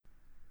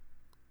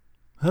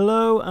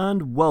Hello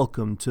and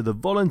welcome to the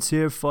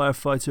Volunteer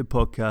Firefighter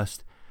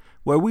Podcast,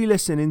 where we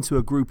listen into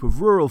a group of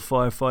rural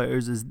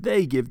firefighters as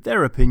they give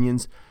their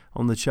opinions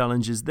on the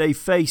challenges they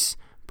face,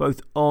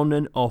 both on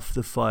and off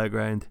the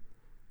fireground.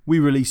 We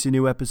release a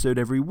new episode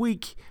every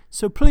week,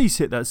 so please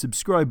hit that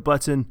subscribe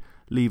button,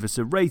 leave us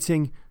a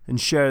rating,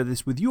 and share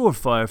this with your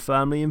fire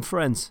family and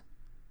friends.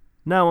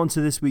 Now on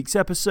to this week's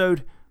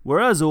episode, where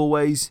as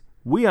always,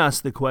 we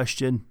ask the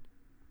question,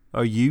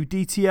 are you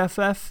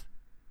DTFF?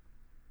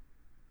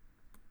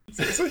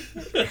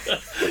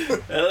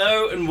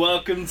 Hello and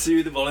welcome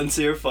to the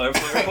Volunteer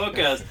Firefighter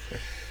Podcast.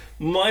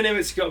 My name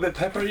is... Got a bit of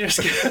pepper on your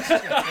skin.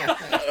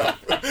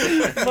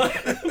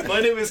 my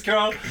name is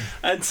Carl,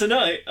 and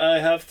tonight I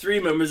have three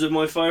members of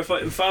my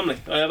firefighting family.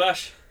 I have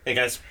Ash. Hey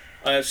guys.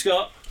 I have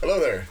Scott. Hello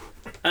there.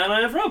 And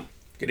I have Rob.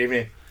 Good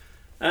evening.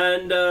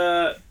 And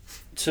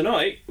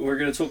tonight we're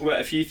going to talk about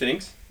a few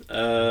things.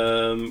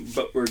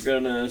 But we're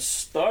going to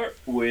start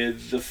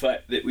with the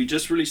fact that we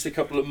just released a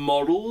couple of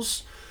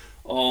models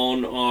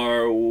on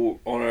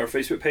our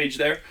Facebook page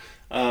there,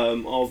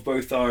 of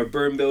both our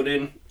burn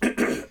building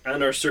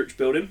and our search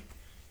building.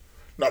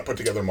 Not put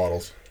together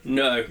models.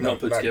 No, not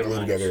put together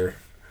glued models. together.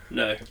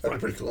 No. That'd be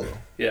pretty cool though.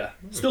 Yeah.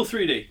 Still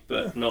 3D,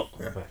 but not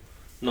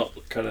Yeah.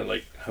 kind of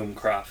like home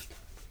craft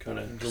kind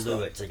of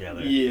Glue it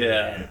together.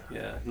 Yeah,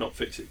 not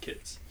fix it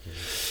kits.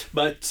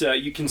 But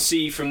you can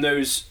see from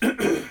those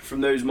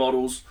from those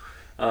models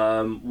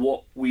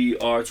what we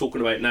are talking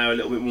about now a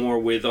little bit more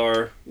with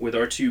our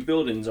two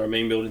buildings, our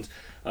main buildings.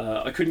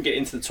 I couldn't get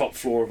into the top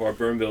floor of our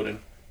burn building.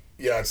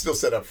 Yeah, it's still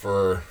set up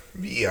for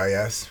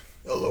VEIS,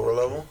 a lower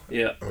level.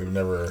 Yeah. We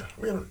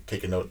haven't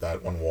taken out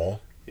that one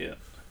wall. Yeah.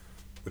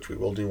 Which we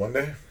will do one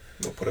day.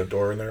 We'll put a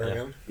door in there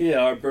again. Yeah,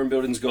 our burn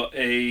building's got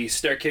a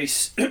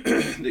staircase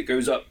that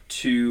goes up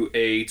to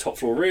a top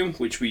floor room,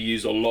 which we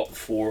use a lot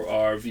for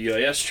our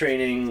VIS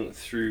training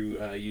through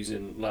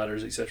using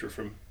ladders, etc.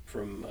 from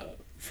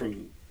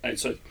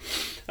outside.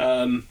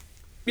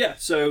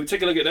 So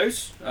take a look at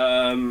those.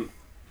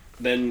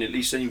 Then at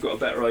least you've got a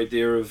better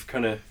idea of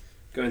kind of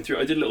going through.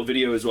 I did a little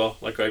video as well.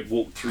 Like I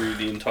walked through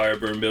the entire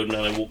burn building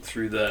and I walked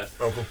through the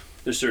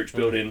search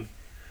building.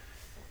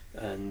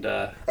 And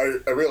I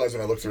realized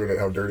when I looked through it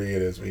how dirty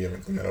it is. We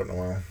haven't cleaned that out in a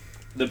while.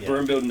 The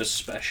burn building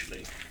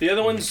especially. The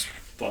other one's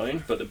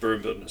fine, but the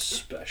burn building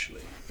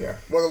especially. Yeah.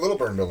 Well, the little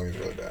burn building is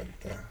really bad.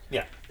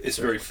 Yeah. It's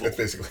very full. It's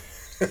basically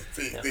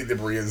the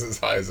debris is as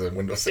high as a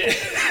windowsill.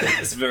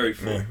 It's very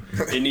full.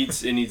 It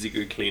needs a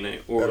good clean out.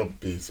 Or That'll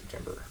be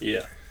September.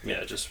 Yeah,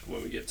 just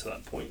when we get to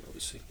that point,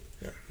 obviously.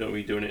 Yeah. Don't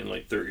be doing it in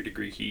like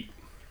 30-degree heat.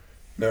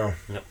 No.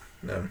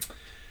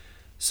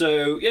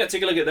 So yeah,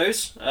 take a look at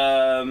those.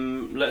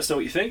 Let us know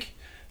what you think,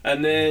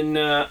 and then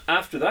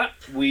after that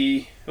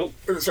we. Oh,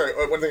 sorry.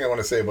 One thing I want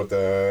to say about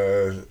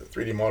the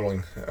 3D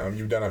modeling.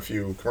 You've done a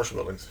few commercial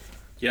buildings.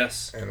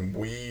 Yes. And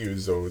we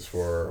use those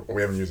for. Well,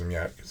 we haven't used them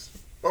yet.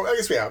 I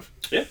guess we have.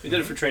 Yeah, we did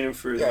it for training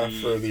for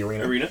the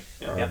arena.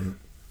 Yeah.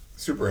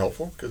 Super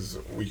helpful because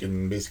we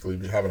can basically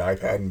have an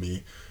iPad and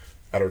be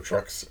at our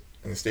trucks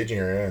in the staging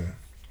area,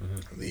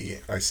 and the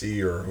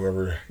IC or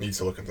whoever needs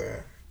to look at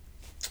the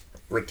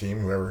RIT team,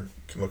 whoever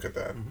can look at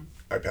that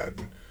iPad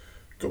and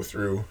go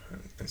through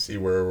and see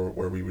where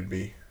we would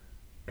be.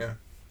 Yeah.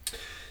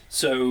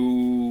 So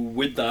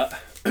with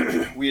that,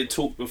 we had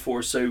talked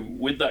before. So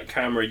with that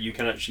camera, you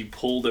can actually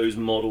pull those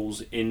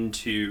models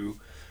into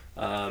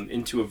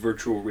a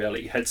virtual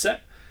reality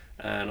headset,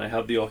 and I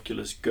have the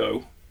Oculus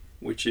Go,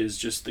 which is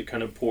just the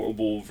kind of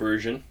portable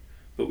version,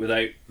 but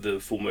without the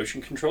full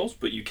motion controls.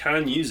 But you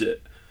can use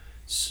it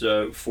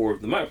for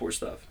the Matterport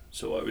stuff.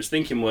 So what I was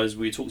thinking was,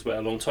 we talked about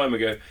it a long time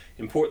ago,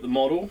 import the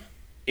model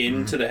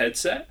into the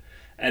headset,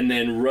 and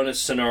then run a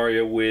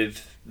scenario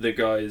with the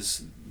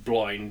guys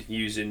blind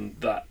using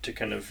that to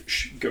kind of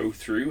go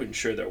through and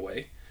show their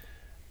way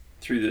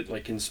through the,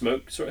 like in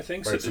smoke sort of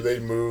thing. Right, so they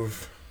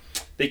move.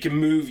 They can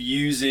move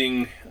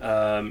using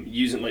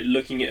like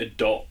looking at a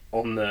dot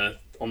on the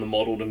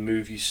model to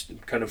move you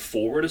kind of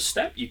forward a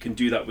step. You can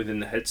do that within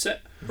the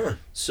headset. Huh.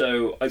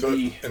 So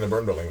in the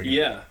burn building.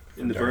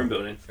 In the burn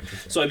building.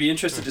 So I'd be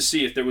interested to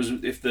see if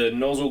the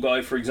nozzle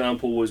guy, for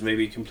example, was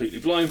maybe completely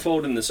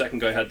blindfolded and the second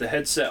guy had the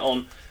headset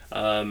on,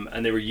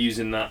 and they were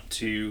using that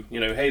to,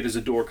 hey, there's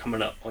a door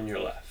coming up on your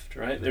left,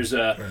 right?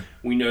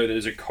 We know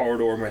there's a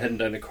corridor and we're heading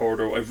down the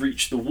corridor. I've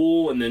reached the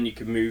wall, and then you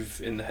can move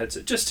in the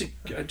headset.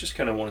 I just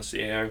kind of want to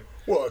see how.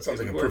 Well, it sounds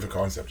like a proof of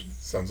concept. It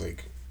sounds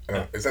like.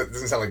 It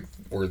doesn't sound like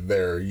we're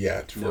there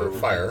yet for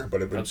fire,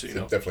 but it's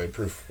definitely a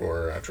proof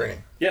for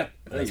training. Yeah,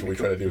 that's what we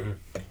try to do.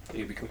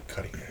 You become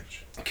cutting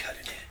edge.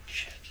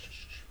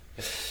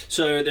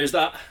 So there's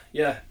that.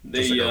 Yeah,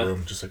 just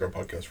like our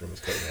podcast room is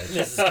cutting edge.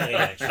 This is cutting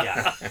edge.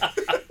 Yeah.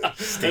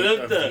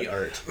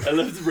 I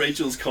loved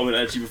Rachel's comment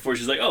actually before.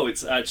 She's like, "Oh,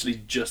 it's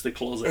actually just a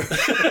closet."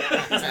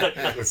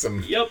 With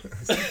some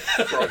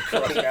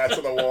crawling mats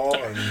on the wall,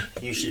 and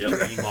you should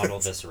remodel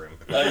this room.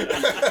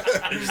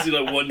 I just do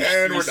like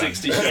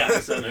 360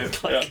 shots on there.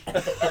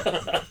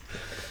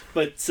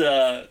 But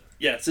so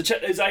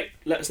check those out.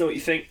 Let us know what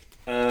you think.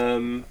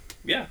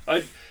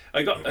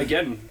 I got,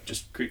 again,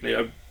 just quickly,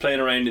 I'm playing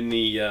around in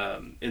the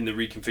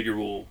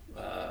reconfigurable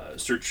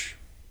search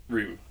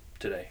room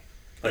today,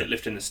 like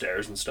lifting the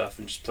stairs and stuff,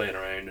 and just playing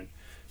around and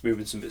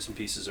moving some bits and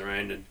pieces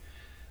around, and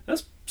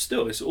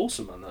it's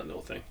awesome, man, that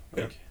little thing.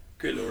 Like,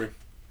 great little room.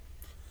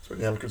 So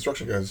you have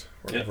construction guys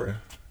working for you.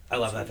 I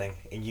love that thing.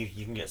 And you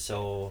can get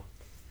so...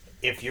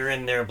 If you're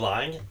in there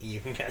blind,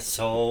 you can get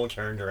so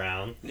turned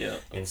around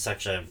in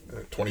such a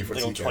 20-foot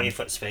little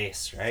 20-foot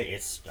space, right?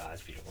 It's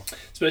beautiful.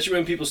 Especially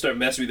when people start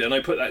messing with it, and I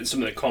put that in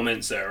some of the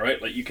comments there,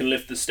 right? Like, you can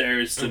lift the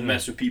stairs to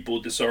mess with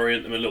people,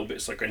 disorient them a little bit.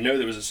 It's like, I know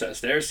there was a set of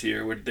stairs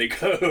here. Where did they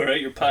go,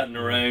 right? You're padding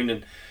around,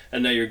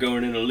 and now you're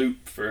going in a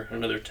loop for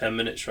another 10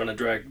 minutes trying to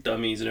drag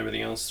dummies and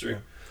everything else through.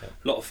 Yeah.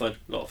 A lot of fun.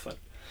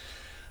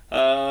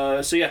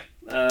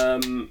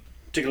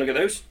 Take a look at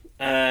those.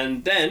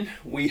 And then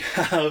we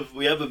have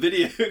a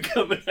video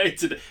coming out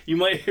today. You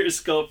might hear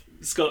Scott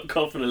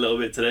coughing a little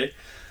bit today.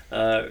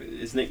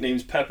 His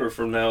nickname's Pepper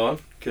from now on,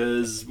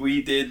 because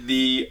we did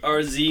the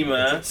RZ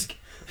mask.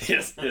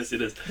 Yes, it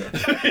is.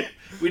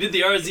 We did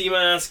the RZ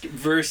mask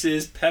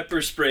versus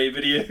pepper spray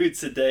video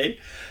today,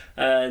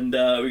 and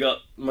we got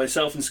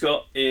myself and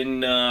Scott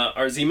in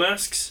RZ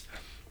masks.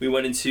 We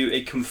went into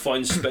a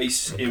confined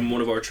space in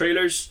one of our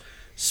trailers,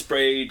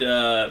 sprayed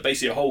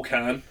basically a whole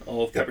can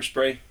of pepper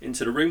spray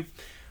into the room,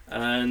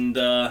 and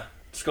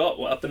Scott,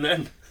 what happened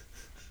then?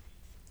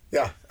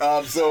 Yeah,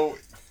 so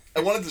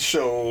I wanted to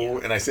show,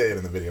 and I say it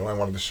in the video, I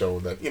wanted to show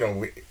that,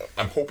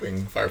 I'm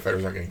hoping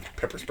firefighters aren't getting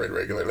pepper sprayed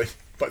regularly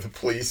by the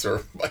police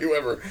or by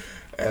whoever,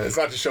 and it's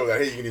not to show that,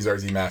 hey, you can use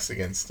RZ masks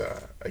against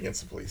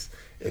the police.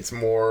 It's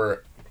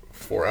more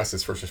for us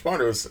as first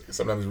responders.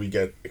 Sometimes we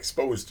get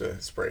exposed to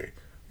spray,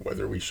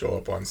 whether we show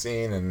up on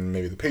scene and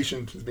maybe the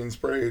patient is being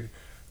sprayed.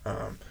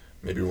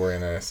 Maybe we're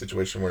in a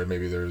situation where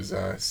maybe there's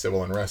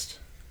civil unrest.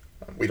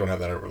 We don't have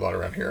that a lot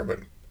around here, but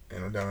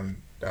down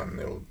in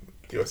the old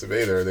US of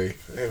A there, they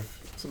have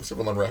some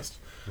civil unrest.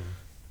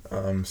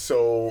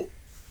 So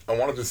I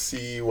wanted to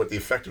see what the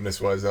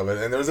effectiveness was of it,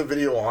 and there was a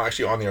video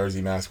actually on the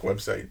RZ Mask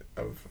website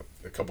of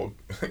a couple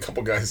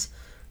guys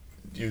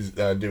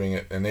doing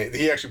it, and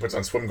he actually puts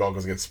on swim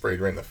goggles and gets sprayed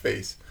right in the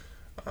face.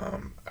 A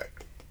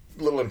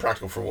little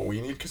impractical for what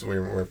we need, because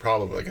we're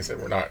probably, like I said,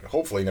 we're not,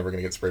 hopefully never going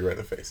to get sprayed right in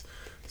the face.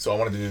 So I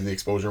wanted to do the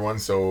exposure one.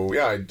 So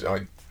yeah,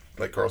 I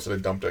like Carl said, I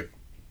dumped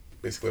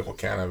basically a whole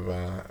can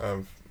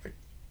of like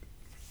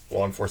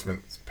law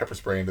enforcement pepper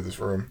spray into this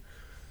room.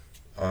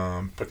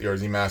 Put the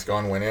RZ mask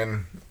on, went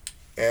in,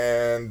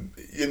 and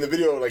in the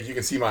video, like, you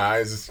can see my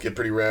eyes get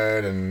pretty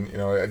red, and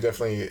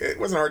it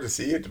wasn't hard to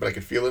see it, but I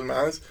could feel it in my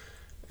eyes.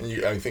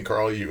 And I think,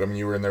 Carl, you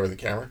were in there with the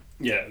camera.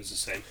 Yeah, it was the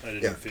same. I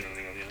didn't feel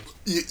anything on the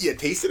eyes. You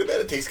taste it a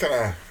bit. It tastes kind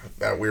of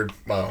that weird,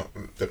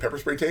 the pepper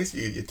spray taste.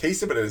 You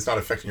taste it, but it's not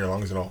affecting your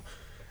lungs at all.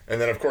 And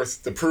then, of course,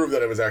 to prove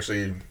that it was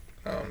actually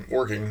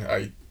working,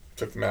 I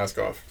took the mask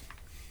off.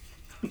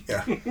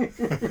 Yeah.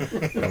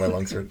 Now my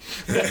lungs hurt.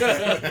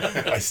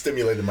 I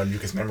stimulated my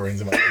mucous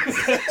membranes in my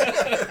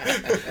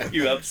lungs.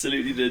 You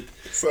absolutely did.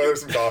 So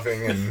there's some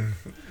coughing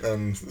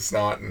and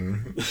snot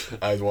and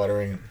eyes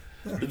watering.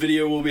 Yeah. The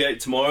video will be out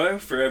tomorrow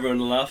for everyone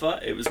to laugh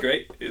at. It was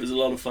great. It was a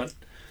lot of fun.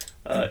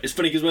 It's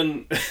funny because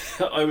when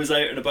I was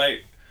out and about,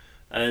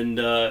 and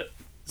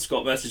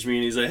Scott messaged me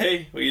and he's like,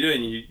 "Hey, what are you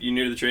doing? You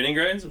near the training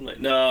grounds?" I'm like,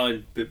 "No, I'm a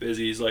bit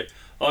busy." He's like,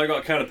 "Oh, I got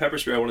a can of pepper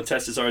spray. I want to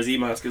test this RZ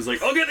mask." I was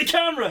like, "I'll get the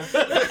camera.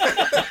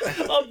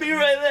 I'll be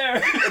right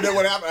there." And then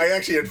what happened? I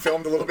actually had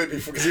filmed a little bit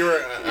before, because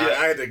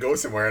I had to go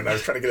somewhere and I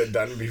was trying to get it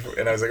done before,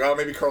 and I was like, "Oh,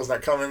 maybe Carl's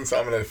not coming, so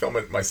I'm going to film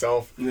it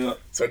myself." Yeah.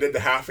 So I did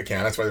the half a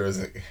can. That's why there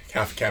was a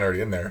half a can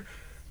already in there.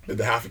 Did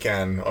the half a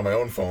can on my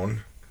own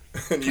phone.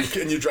 And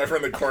you drive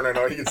around the corner and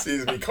all you can see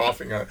is me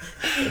coughing,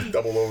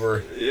 double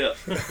over. Yeah.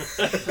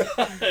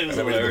 It was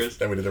hilarious.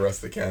 Then we did the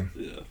rest of the can.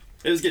 Yeah.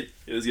 It was good.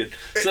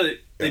 So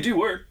they do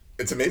work.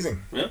 It's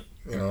amazing. Yeah.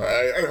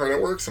 I heard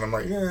it works, and I'm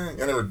like, yeah,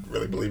 I never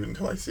really believe it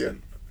until I see it.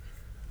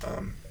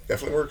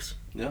 Definitely works.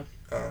 Yeah.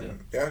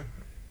 Yeah.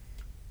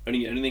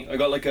 Anything? I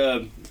got like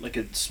a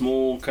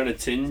small kind of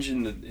tinge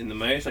in the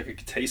mouth. Like I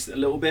could taste it a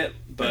little bit,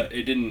 but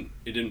it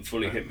didn't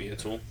fully hit me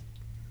at all.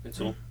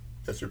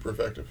 That's super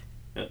effective.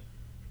 Yeah.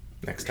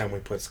 Next time we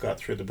put Scott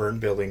through the burn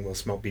building, we'll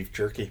smell beef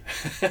jerky.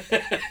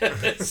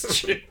 That's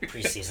true.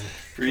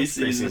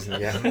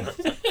 Pre-season. Yeah.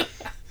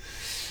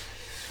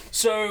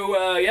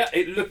 So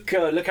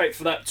look out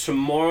for that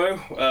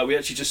tomorrow. We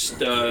actually just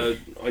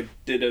I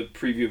did a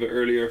preview of it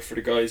earlier for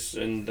the guys,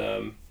 and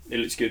it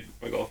looks good.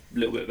 I got a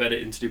little bit of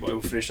editing to do, but I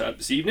will finish that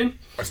this evening.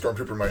 I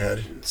stormtrooper my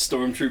head.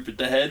 Stormtrooper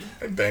the head.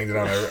 I banged it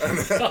on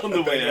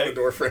the way out. On the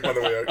door frame on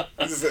the way out.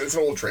 It's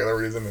an old trailer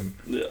we're using, and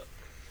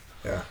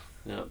yeah.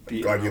 I'm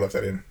glad you left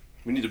that in.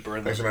 We need to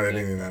burn that. Thanks for not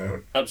editing that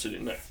out.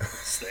 Absolutely no.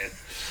 Staying.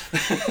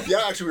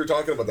 Yeah, actually, we were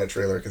talking about that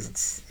trailer because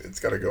it's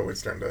got to go. It's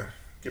starting to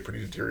get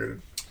pretty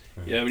deteriorated.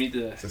 Yeah, we need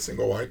to. It's a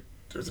single wide.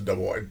 There's a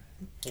double wide.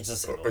 It's a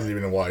single. Or is it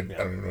even a wide? Yeah. I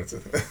don't even know what's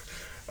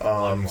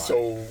it.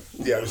 So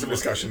yeah, there's some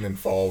discussion in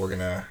fall. We're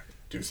gonna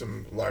do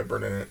some live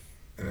burn in it,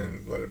 and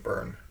then let it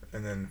burn,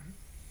 and then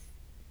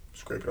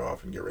scrape it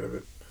off and get rid of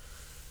it.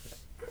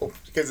 Oh,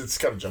 because it's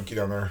kind of junky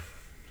down there.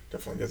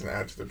 definitely doesn't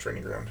add to the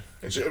training ground.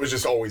 It was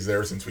just always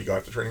there since we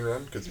got the training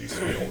ground because it used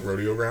to be an old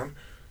rodeo ground.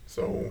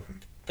 So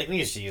I think we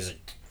used to use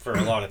it for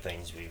a lot of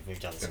things. We've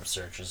done some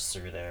searches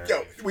through there.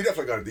 Yeah, we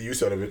definitely got the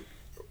use out of it.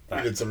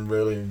 We did some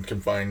really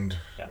confined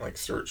like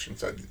search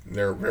inside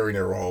very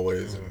narrow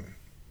hallways, and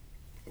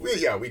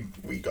we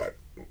got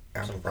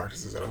ample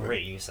practices out of it.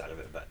 Great use out of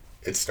it, but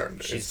it's starting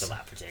to. She's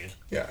dilapidated.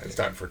 Yeah, it's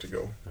time for it to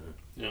go.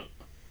 Yeah.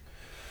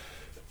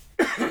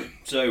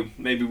 So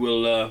maybe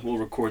we'll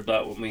record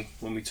that when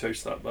we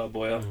toast that bad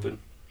boy up, and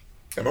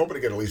I'm hoping to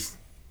get at least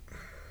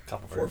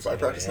couple 4 or 5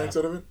 practice nights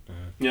out of it.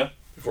 Yeah.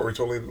 Before we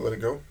totally let it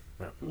go.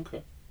 Yeah.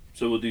 Okay.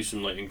 So we'll do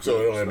some like.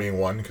 So it'll only be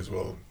one because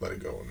we'll let it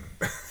go and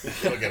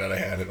it'll get out of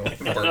hand.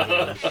 It'll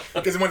burn.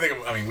 Because one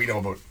thing we know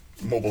about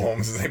mobile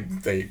homes is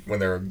they when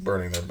they're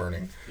burning, they're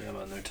burning. Yeah,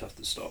 man, they're tough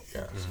to stop.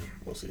 Yeah, so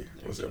we'll see.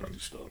 We'll see what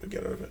we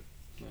get out of it.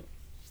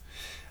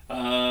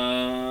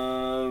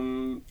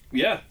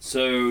 Yeah,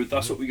 so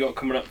that's what we got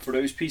coming up for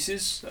those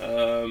pieces.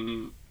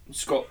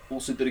 Scott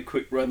also did a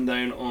quick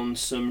rundown on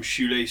some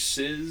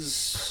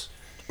shoelaces.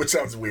 Which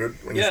sounds weird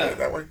when you say it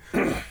that way.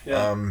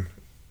 Yeah.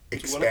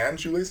 Expand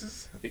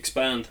shoelaces?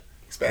 Expand.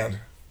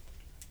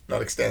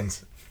 Not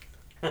extends.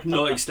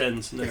 Not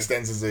extends, no.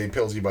 Extends is a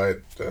pills you buy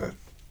at the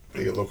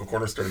local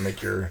corner store to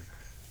make your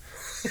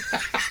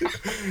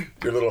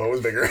little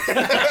hose bigger.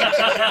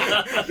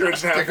 Your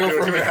inch and a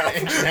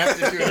half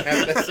to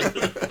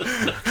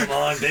 2.5. Come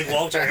on, Big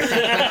Walter.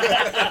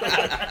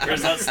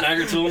 Where's that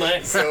snagger tool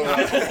now? So,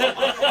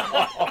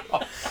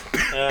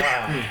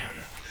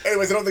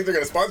 anyways, I don't think they're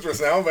going to sponsor us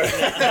now, but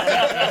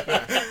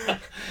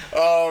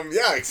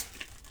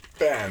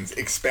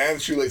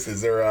expand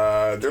shoelaces.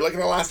 They're like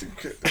an elastic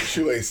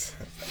shoelace.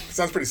 It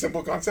sounds pretty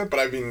simple concept, but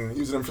I've been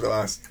using them for the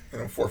last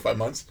 4 or 5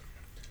 months.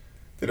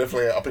 They're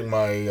definitely upping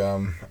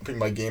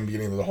my game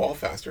getting into the hall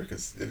faster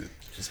because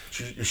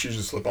your shoes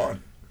just slip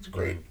on. It's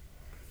great.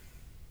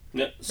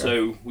 Yeah.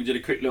 So we did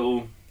a quick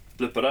little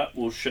blip of that.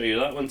 We'll show you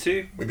that one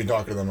too. We've been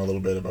talking to them a little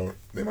bit about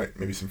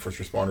maybe some first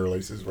responder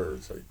laces where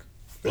it's like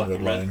black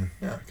and red. line.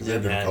 Yeah, because they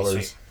have different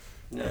colors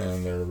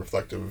and they're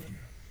reflective and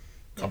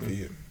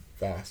comfy and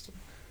fast.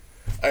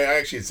 I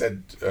actually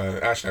said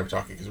Ash and I were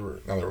talking because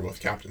now that we're both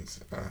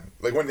captains.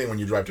 Like one thing when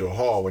you drive to a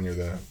hall when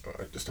you're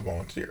just a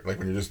volunteer, like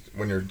when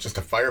you're just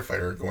a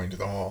firefighter going to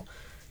the hall,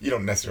 you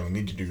don't necessarily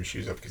need to do your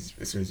shoes up because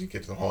as soon as you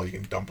get to the hall, you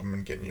can dump them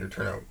and get in your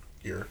turnout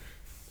gear.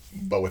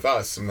 But with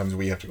us, sometimes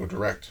we have to go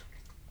direct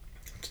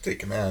to take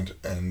command,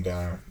 and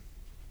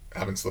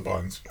having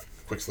slip-ons,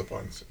 quick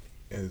slip-ons,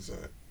 is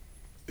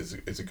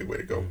a good way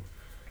to go.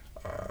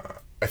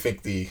 I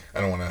think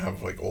I don't want to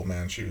have like old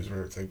man shoes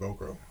where it's like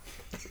Velcro.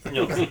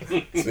 No.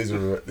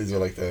 So these are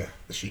like the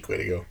chic way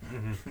to go.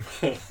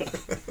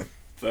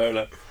 Fair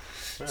enough.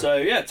 So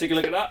yeah, take a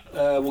look at that.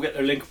 We'll get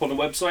their link up on the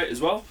website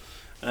as well,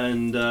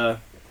 and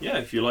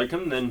if you like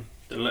them, then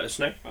let us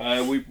know.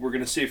 We're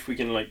gonna see if we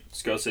can, like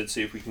Scott said,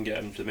 see if we can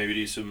get them to maybe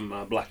do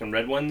some black and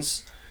red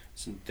ones,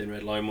 some thin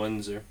red line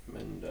ones, we'll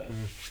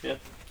get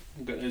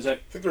those out.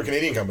 I think they're a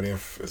Canadian company,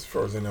 as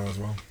far as I know as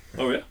well.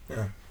 Oh yeah.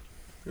 Yeah,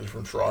 they're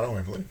from Toronto,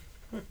 I believe.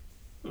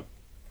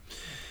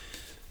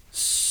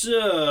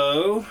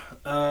 So,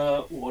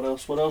 what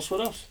else?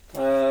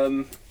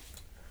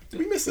 Did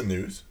we miss the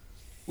news?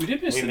 We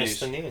did miss we the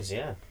missed news. the news,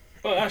 yeah.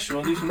 Oh, Ash, you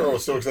want to do some? I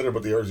was so excited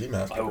about the RZ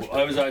mask. I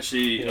was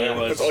actually. Yeah. I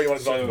was That's all you wanted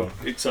to talk so about.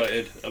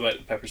 excited about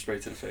the pepper spray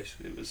to the face.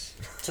 It was.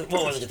 So,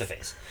 what was it to the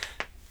face?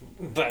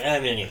 But I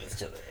mean, it's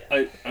to the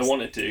I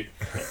wanted to.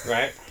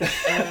 right.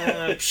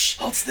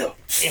 Hold still.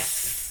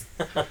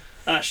 Yeah.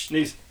 Ash,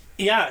 sneeze.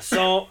 Yeah.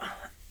 So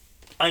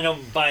I know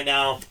by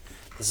now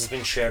this has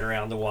been shared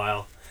around a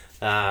while.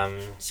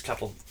 It's a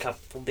couple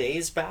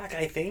days back,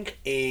 I think,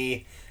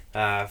 a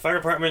fire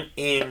department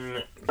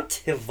in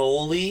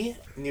Tivoli,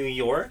 New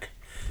York.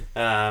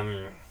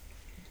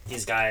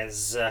 These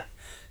guys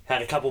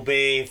had a couple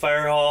bay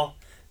fire hall,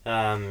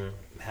 had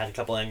a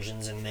couple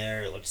engines in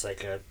there. It looks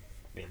like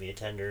maybe a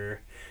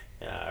tender,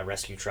 a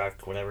rescue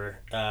truck, whatever.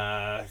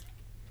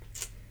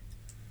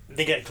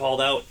 They get called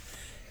out,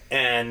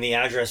 and the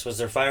address was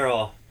their fire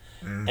hall.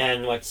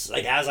 And what's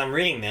like, as I'm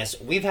reading this,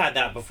 we've had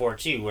that before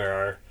too,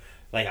 where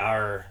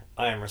I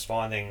am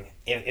responding,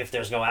 if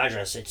there's no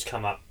address, it's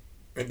come up.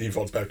 It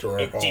defaults back to our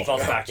It hall.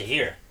 defaults back to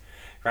here,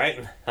 right?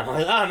 I'm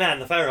like, oh man,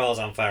 the fire hall's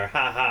on fire,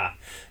 ha ha.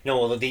 No,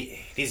 well,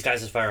 these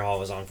guys' fire hall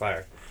was on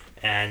fire,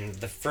 and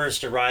the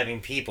first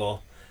arriving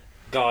people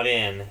got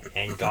in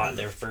and got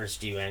their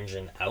first U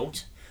engine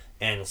out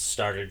and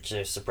started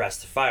to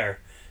suppress the fire.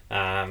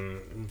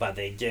 But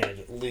they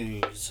did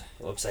lose,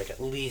 it looks like,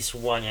 at least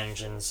one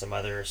engine, some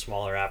other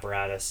smaller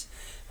apparatus.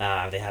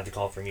 They had to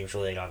call for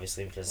mutual aid,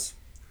 obviously, because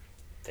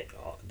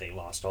they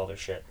lost all their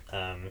shit.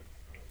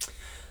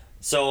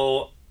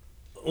 So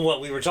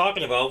what we were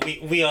talking about,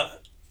 we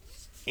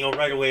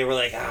right away we're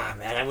like,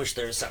 man, I wish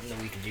there was something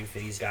that we could do for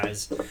these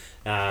guys.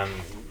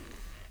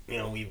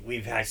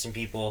 We've had some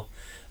people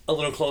a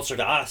little closer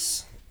to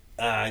us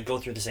go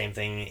through the same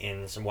thing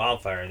in some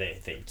wildfire.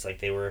 It's like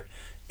they were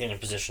in a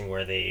position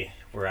where they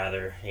were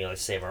either,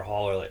 let's save our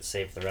hall or let's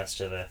save the rest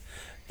of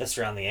the the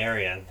surrounding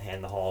area,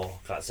 and the hall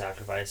got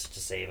sacrificed to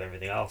save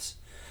everything else.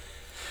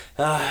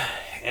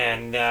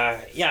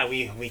 Yeah,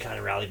 we kind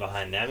of rallied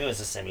behind them. It was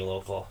a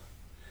semi-local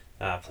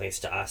place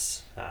to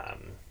us.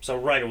 So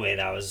right away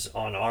that was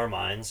on our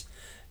minds.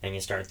 And you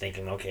start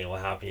thinking, okay,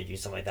 well, how can you do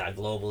something like that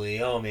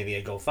globally? Oh, maybe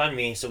a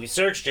GoFundMe. So we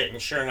searched it,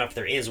 and sure enough,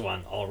 there is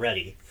one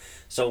already.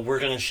 So we're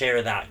going to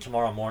share that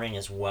tomorrow morning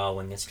as well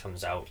when this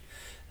comes out.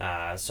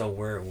 So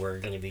we're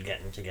going to be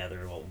getting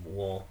together.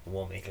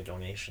 We'll make a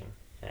donation.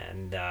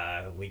 And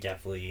we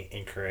definitely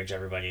encourage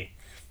everybody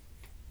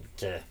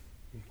to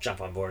jump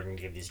on board and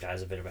give these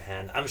guys a bit of a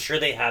hand. I'm sure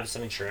they have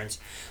some insurance.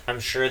 I'm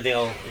sure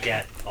they'll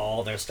get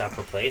all their stuff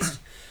replaced.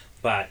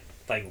 But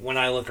like when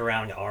I look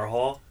around our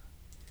hall,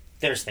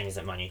 there's things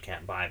that money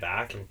can't buy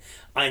back, and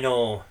I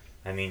know,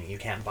 I mean, you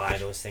can't buy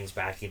those things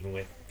back even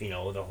with, you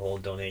know, the whole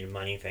donated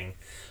money thing,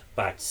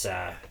 but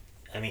I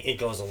mean, it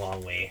goes a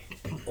long way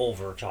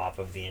over top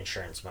of the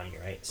insurance money,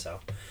 right? So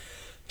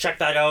check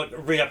that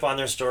out, read up on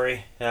their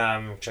story,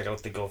 check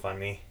out the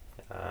GoFundMe.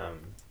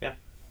 Yeah.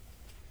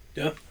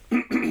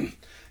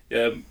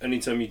 Yeah,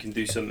 anytime you can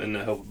do something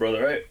to help a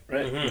brother out,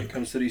 right? Mm-hmm. When it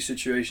comes to these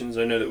situations,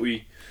 I know that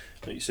like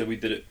you said, we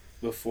did it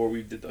before.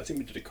 I think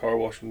we did a car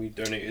wash, and we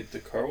donated the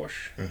car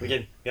wash We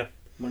did, yeah.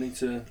 money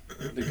to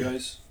the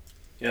guys.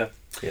 Yeah.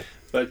 Yeah.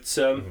 But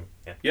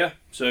Yeah.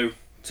 So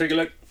take a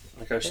look.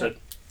 Like I said.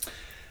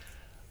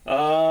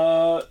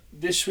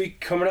 This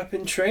week coming up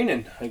in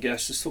training, I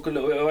guess. Let's talk a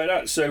little bit about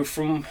that. So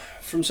from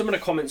some of the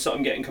comments that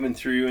I'm getting coming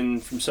through,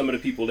 and from some of the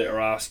people that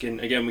are asking,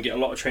 again, we get a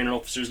lot of training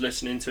officers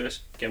listening to us.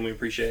 Again, we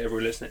appreciate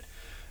everyone listening.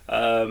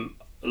 A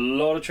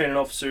lot of training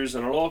officers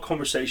and a lot of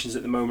conversations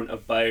at the moment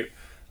about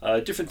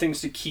different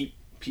things to keep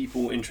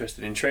people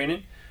interested in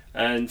training,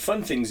 and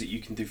fun things that you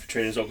can do for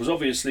training as well, because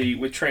obviously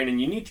with training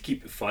you need to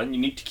keep it fun. You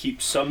need to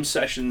keep some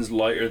sessions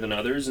lighter than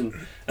others, and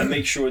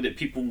make sure that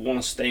people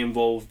want to stay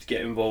involved,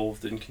 get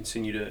involved, and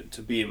continue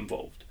to be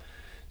involved.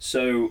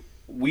 So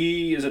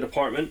we as a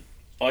department,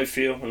 I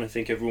feel, and I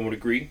think everyone would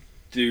agree,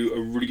 do a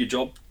really good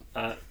job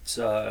at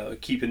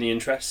keeping the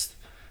interest,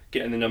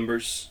 getting the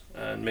numbers,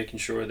 and making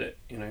sure that,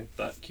 you know,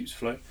 that keeps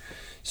flowing.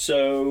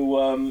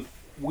 So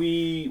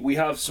we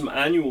have some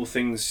annual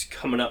things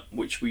coming up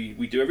which we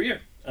do every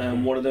year,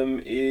 and one of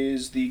them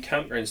is the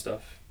campground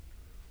stuff.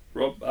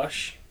 Rob,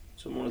 Ash,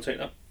 someone want to take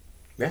that?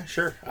 Yeah,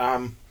 sure.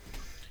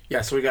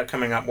 So we got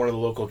coming up one of the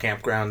local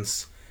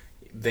campgrounds.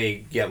 They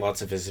get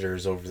lots of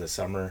visitors over the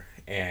summer,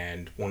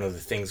 and one of the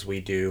things we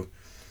do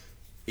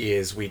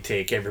is we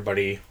take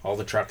everybody, all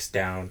the trucks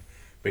down.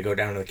 We go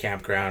down to the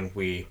campground,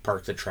 we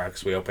park the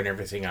trucks, we open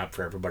everything up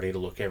for everybody to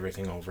look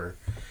everything over,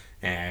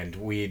 and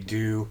we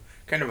do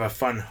kind of a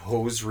fun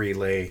hose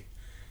relay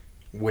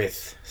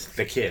with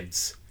the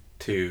kids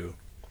to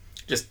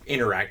just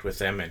interact with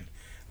them and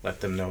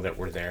let them know that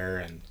we're there.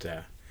 And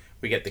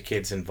we get the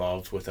kids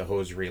involved with a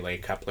hose relay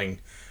coupling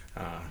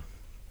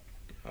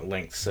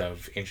lengths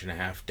of 1.5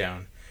 inches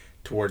down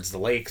towards the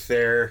lake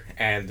there,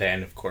 and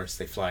then of course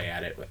they fly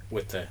at it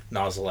with the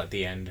nozzle at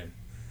the end and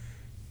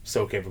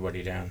soak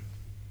everybody down.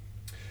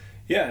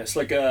 Yeah, it's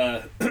like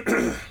a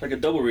like a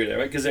double relay,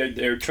 right? Because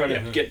they're trying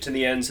to get to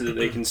the end so that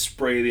they can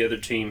spray the other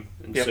team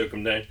and soak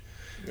them down.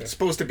 It's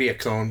supposed to be a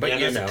cone, but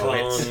you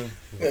know,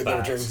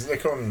 the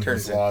cone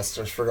turns lost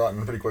or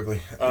forgotten pretty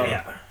quickly.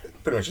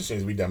 Pretty much as soon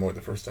as we demo it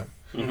the first time.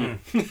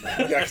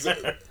 Yeah, 'cause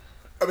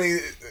I mean,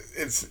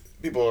 it's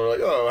people are like,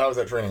 oh, how's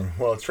that training?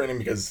 Well, it's training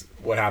because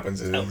what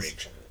happens is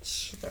Outreach.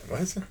 What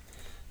is it?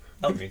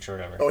 Outreach or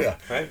whatever. Oh yeah,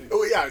 Right?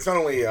 Oh yeah. It's not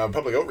only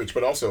public outreach,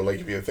 but also like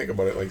if you think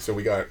about it, like so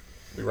we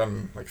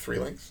run like 3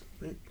 links.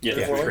 Right?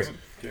 Yeah, 4 3. links.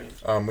 Yeah.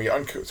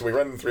 So we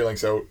run 3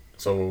 links out,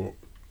 so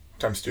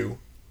times 2,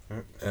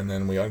 and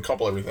then we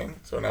uncouple everything.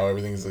 So now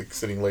everything's like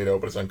sitting laid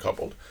out, but it's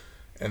uncoupled,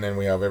 and then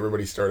we have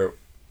everybody start out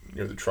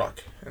near the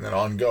truck, and then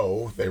on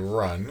go they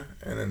run,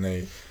 and then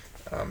they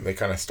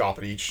kind of stop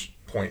at each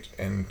point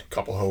and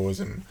couple hose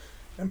and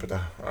put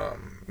the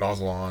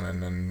nozzle on,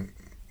 and then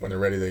when they're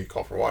ready they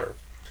call for water.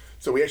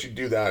 So we actually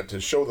do that to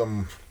show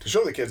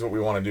the kids what we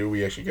want to do.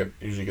 We actually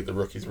usually get the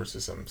rookies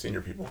versus some senior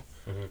people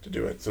to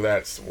do it. So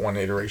that's one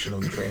iteration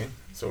of the training.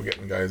 So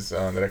getting guys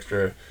that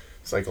extra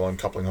cycle on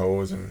coupling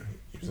hose and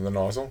using the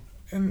nozzle,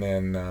 and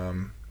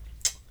then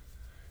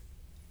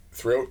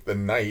throughout the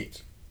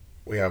night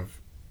we have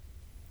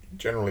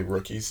generally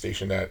rookies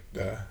stationed at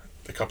the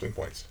coupling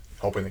points,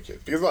 helping the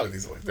kids, because a lot of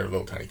these they're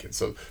little tiny kids.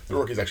 So the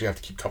rookies actually have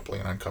to keep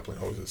coupling and uncoupling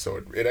hoses.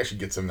 So it actually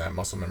gets them that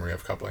muscle memory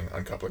of coupling,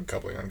 uncoupling,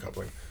 coupling,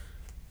 uncoupling.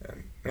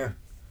 And yeah,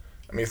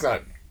 I mean it's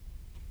not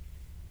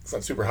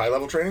super high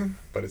level training,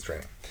 but it's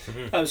training.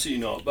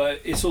 Absolutely not,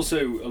 but it's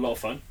also a lot of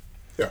fun.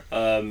 Yeah.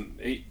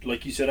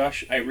 Like you said,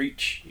 Ash,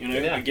 outreach. You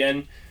know,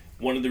 again,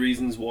 one of the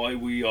reasons why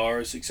we are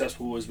as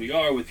successful as we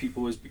are with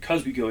people is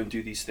because we go and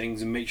do these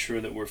things and make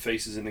sure that we're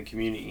faces in the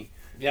community.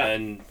 Yeah.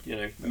 And you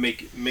know,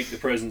 make the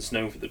presence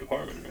known for the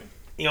department, right?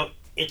 You know,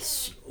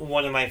 it's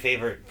one of my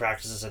favorite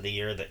practices of the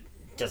year that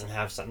doesn't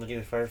have something to do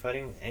with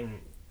firefighting, and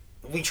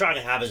we try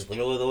to have as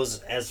little of those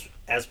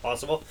as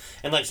possible.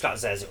 And like Scott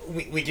says,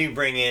 we do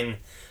bring in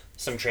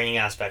some training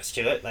aspects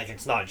to it. Like,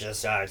 it's not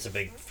just it's a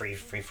big free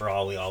for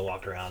all. We all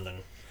walk around and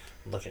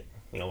look at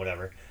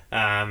whatever.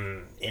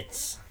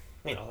 It's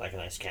like a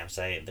nice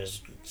campsite.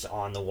 It's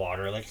on the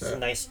water. Like, it's a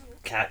nice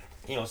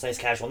it's a nice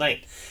casual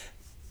night.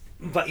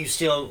 But you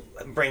still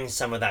bring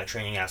some of that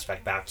training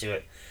aspect back to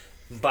it.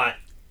 But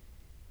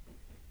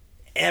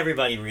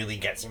everybody really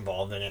gets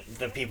involved in it.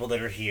 The people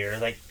that are here,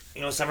 like,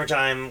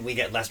 summertime, we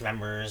get less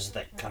members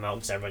that come out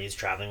because everybody's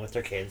traveling with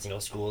their kids.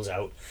 School's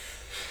out.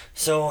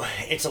 So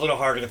it's a little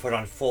harder to put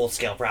on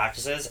full-scale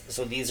practices.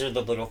 So these are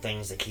the little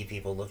things that keep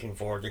people looking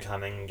forward to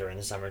coming during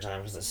the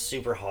summertime because it's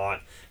super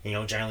hot.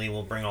 Generally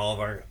we'll bring all of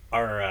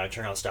our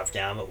turnout stuff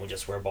down, but we'll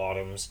just wear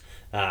bottoms.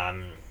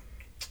 And...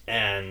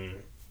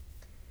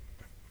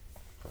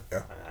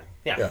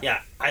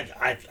 Yeah.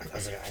 I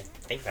was like, I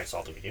think that's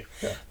all that we do.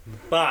 Yeah.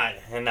 But,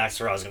 and that's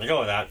where I was going to go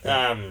with that.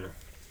 Yeah.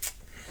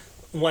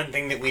 One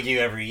thing that we do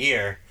every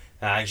year,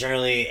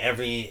 generally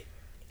every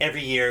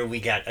year we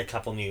get a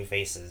couple new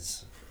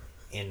faces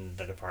in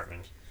the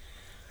department.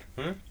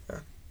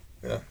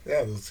 Yeah,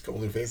 there's a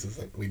couple new faces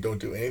that we don't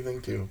do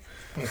anything to.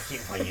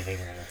 What do you think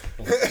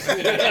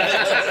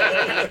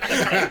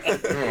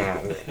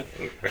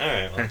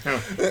Alright,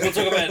 well. We'll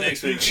talk about it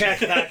next week.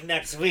 Check back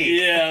next week.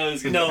 Yeah, I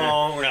was gonna say.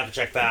 No, we're going to have to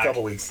check back. A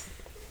couple weeks.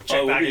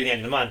 Check back at the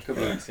end of the month.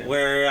 Couple weeks, yeah.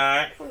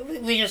 Where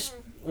we just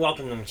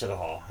welcome them to the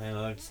hall.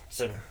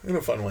 It's a In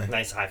a fun way.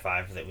 nice high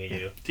five that we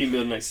do. Team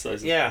building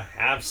exercises. Yeah,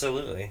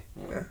 absolutely.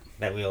 Yeah.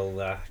 That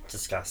we'll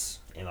discuss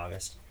in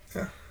August.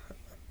 Yeah.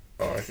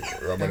 Oh, I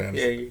think we're up my hands.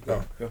 Yeah, you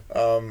go.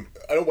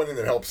 I know one thing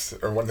that helps,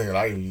 or one thing that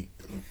I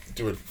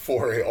do it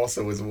for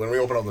also is when we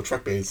open all the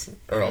truck bays,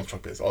 or all the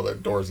truck bays, all the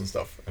doors and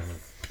stuff.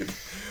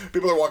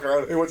 People are walking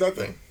around, hey, what's that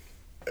thing?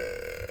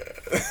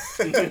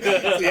 So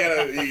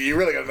you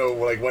really gotta know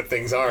what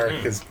things are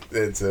because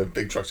it's a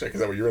big truck check. Is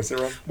that what you're gonna say,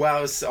 Ron? Well,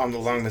 I was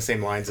along the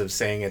same lines of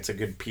saying it's a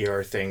good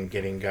PR thing,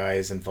 getting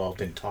guys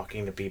involved in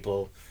talking to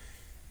people,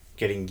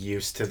 getting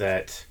used to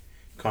that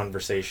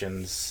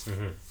conversations.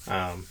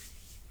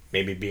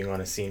 Maybe being on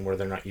a scene where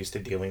they're not used to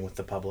dealing with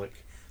the public.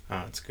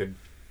 It's a good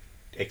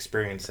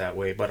experience that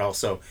way, but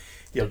also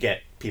you'll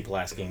get people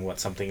asking what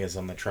something is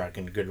on the truck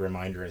and a good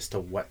reminder as to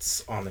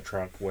what's on the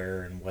truck,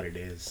 where, and what it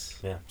is.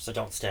 Yeah, so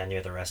don't stand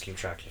near the rescue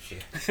truck if you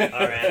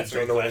are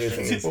answering Don't know what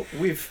anything questions. is.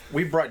 Well,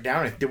 we brought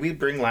down. Did we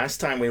bring last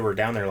time we were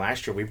down there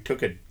last year? We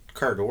took a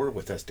car door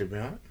with us, did we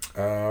not?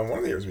 One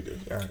of the years we did,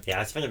 yeah.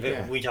 Yeah, it's been a bit.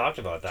 Yeah. We talked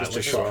about that. Just to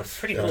which show is off.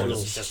 pretty Yeah, cool. it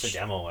It's was- just a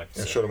demo.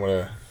 Yeah, showed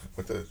them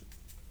what the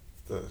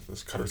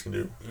cutters can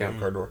do. Yeah.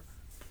 Car door.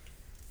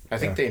 I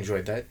think Yeah. they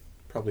enjoyed that.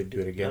 Probably do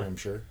it again, Yeah. I'm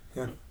sure.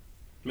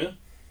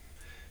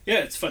 Yeah,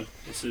 it's fun.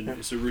 It's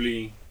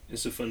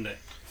a fun day.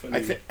 Fun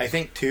evening. I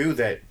think too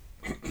that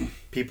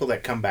people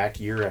that come back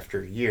year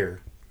after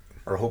year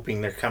are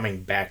hoping they're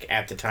coming back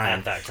at the time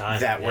At that time,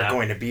 that we're yeah.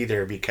 going to be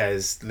there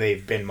because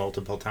they've been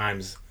multiple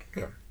times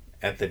Yeah.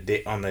 at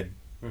the on the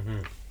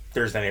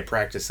Thursday night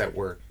practice that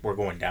we're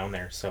going down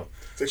there. So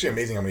It's actually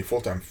amazing how many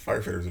full-time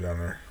firefighters are down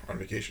there on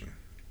vacation.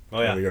 Oh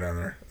When yeah. we go down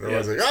there.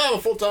 Everyone's like, oh, I'm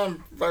a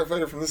full-time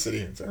firefighter from this city.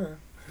 It's, Yeah.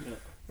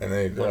 And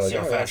they're Let's like, see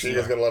how oh, fast actually, you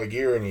you guys are." got a lot of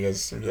gear, and you guys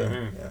seem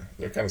to,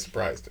 they're kind of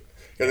surprised.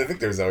 Because I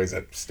think there's always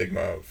that stigma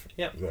of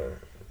Yep. the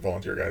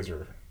volunteer guys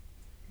are,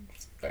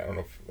 I don't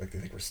know if they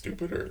think we're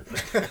stupid or,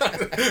 I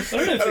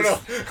don't know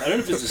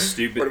if it's a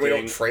stupid or we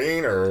thing. don't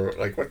train or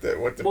what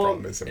the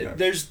problem is sometimes.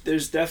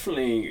 There's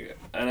definitely,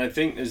 and I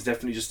think there's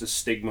definitely just a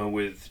stigma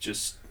with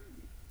just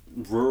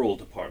rural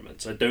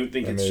departments. I don't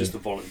think it's just a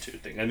volunteer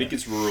thing. I think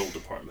it's rural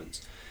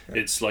departments.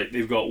 Yeah. It's like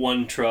they've got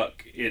one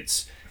truck,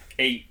 it's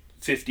 8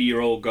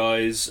 50-year-old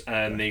guys,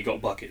 and they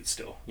got buckets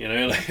still.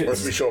 Like Or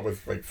if we show up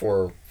with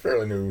 4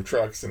 fairly new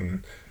trucks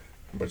and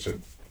a bunch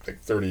of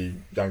 30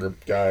 younger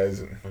guys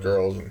and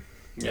girls, and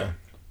yeah.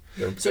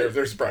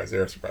 they're surprised.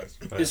 They're surprised.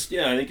 I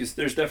think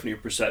there's definitely a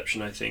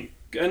perception. I think,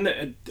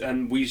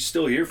 and we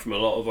still hear from a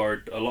lot of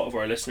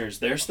our listeners.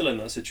 They're still in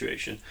that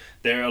situation.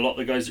 A lot of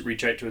the guys that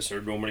reach out to us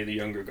are normally the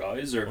younger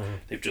guys, or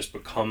they've just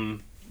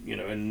become in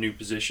a new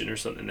position or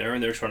something there,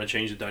 and they're trying to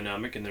change the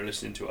dynamic, and they're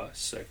listening to us.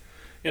 So,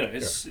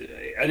 it's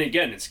and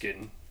again, it's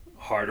getting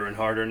harder and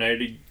harder now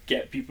to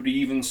get people to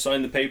even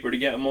sign the paper to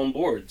get them on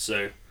board.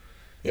 So,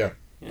 Yeah.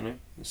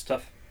 It's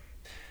tough.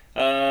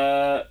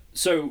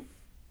 So.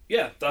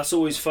 Yeah, that's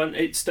always fun.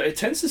 It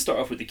tends to start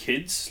off with the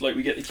kids. Like,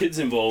 we get the kids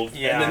involved,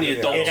 Yeah. and then the It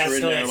adults are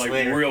in there, escalates like,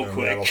 later. real And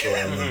quick. that'll throw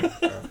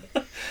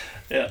in,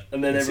 Yeah,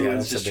 and then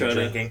everyone's just trying to...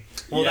 drinking.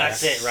 Well, Yeah.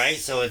 that's it, right?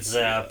 So it's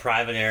a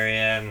private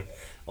area and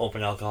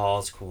open alcohol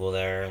is cool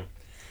there. And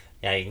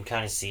yeah, you can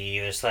kind of see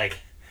there's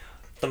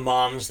the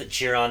moms that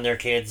cheer on their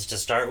kids to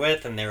start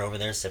with, and they're over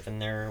there sipping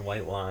their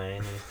white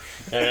wine.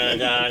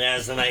 And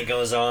as the night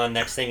goes on,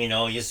 next thing you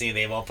know, you see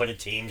they've all put a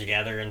team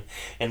together,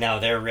 and now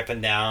they're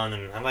ripping down.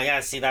 And I'm like, yeah,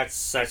 see,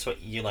 that's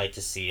what you like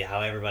to see, how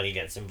everybody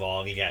gets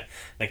involved. You get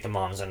the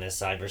moms on this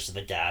side versus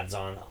the dads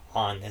on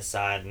this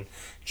side, and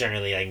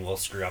generally we'll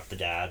screw up the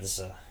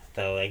dads.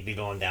 They'll be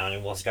going down,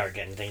 and we'll start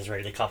getting things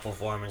ready to couple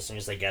for them. As soon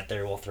as they get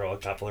there, we'll throw a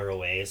coupler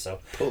away. So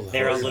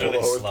they're a little bit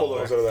pull slower.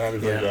 those out of the happy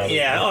birthday.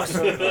 Yeah, oh,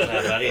 sorry about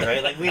that, buddy.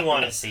 Right, we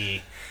want to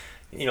see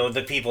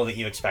the people that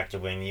you expect to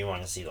win, you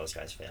want to see those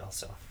guys fail,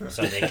 so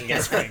they can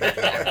get sprayed with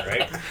water,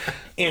 right?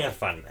 In a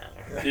fun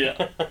manner.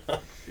 Yeah.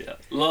 Yeah.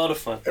 A lot of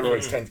fun.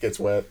 Everyone's tent gets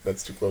wet.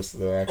 That's too close to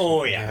the action.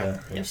 Oh, yeah.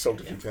 We've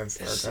soaked a few tents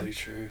in our So time.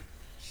 true.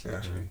 So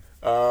Yeah. true.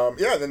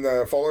 Then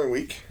the following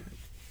week,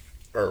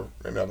 or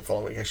maybe not the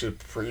following week, actually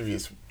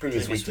previous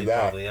week to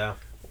that, probably, yeah.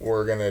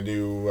 we're gonna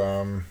do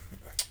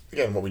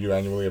again what we do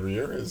annually every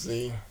year is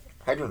the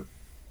hydrant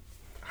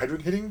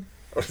hitting.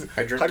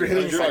 Hydrant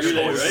hitting slash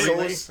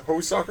relay,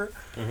 hose soccer.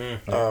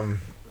 Mm-hmm.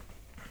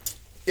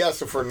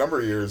 So for a number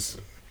of years,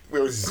 we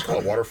always used to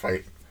call it water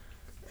fight.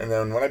 And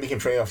then when I became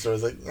training officer, I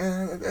was like,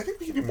 I think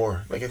we can do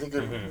more. Like, I think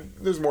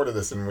there's more to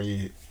this than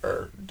we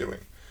are doing.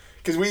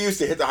 Because we used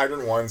to hit the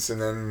hydrant once,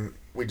 and then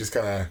we just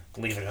kind of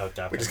Leave it hooked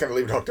up.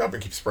 leave it hooked up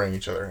and keep spraying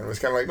each other. And it was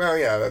kind of like, well,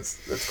 yeah,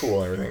 that's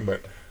cool and everything.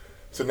 But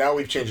so now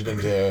we've changed it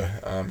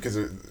into because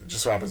it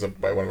just so happens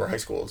up by one of our high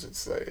schools.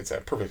 It's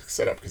a perfect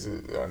setup because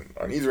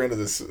on either end of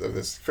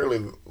this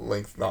fairly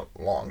length, not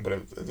long, but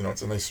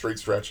it's a nice straight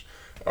stretch.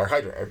 Our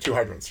two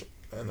hydrants,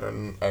 and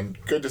they're a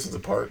good distance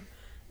apart.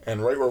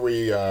 And right where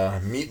we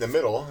meet in the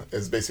middle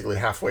is basically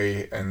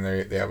halfway, and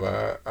they have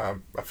a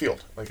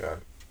field, like a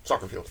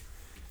soccer field.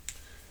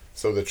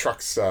 So the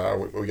trucks,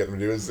 what we get them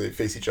to do is they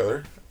face each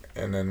other,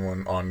 and then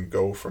when on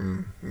go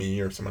from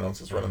me or someone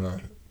else is running the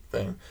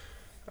thing,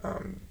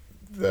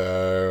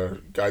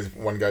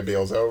 one guy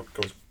bails out,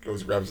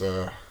 goes grabs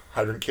a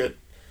hydrant kit,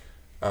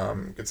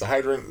 gets a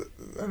hydrant,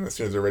 and as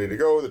soon as they're ready to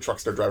go, the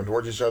trucks start driving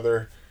towards each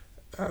other.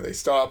 They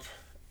stop.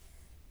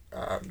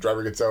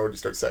 Driver gets out,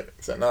 starts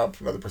setting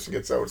up. Another person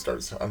gets out,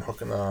 starts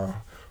unhooking the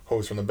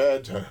hose from the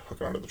bed to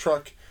hook it onto the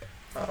truck,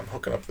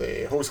 hooking up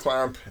the hose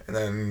clamp, and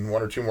then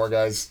one or two more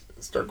guys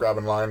start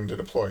grabbing line to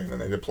deploy, and then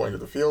they deploy into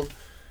the field.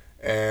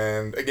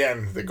 And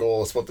again, the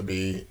goal is supposed to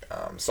be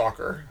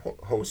soccer,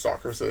 hose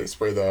soccer. So they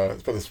spray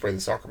the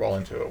soccer ball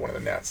into one of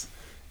the nets,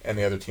 and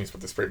the other team's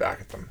supposed to spray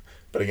back at them.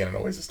 But again, it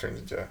always just turns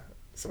into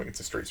someone gets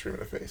a straight stream in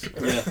the face.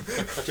 Yeah.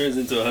 It turns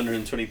into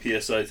 120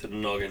 psi to the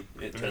noggin.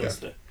 It tends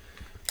to.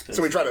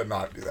 So we try to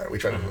not do that. We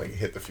try to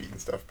hit the feet and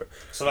stuff, but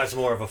So that's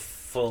more of a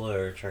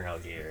fuller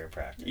turnout gear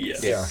practice.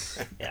 Yes. yeah.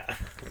 Yeah.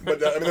 But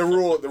the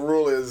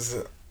rule is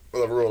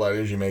the rule I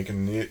usually make,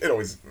 and it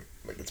always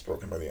gets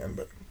broken by the end,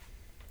 but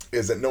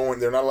is that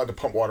they're not allowed to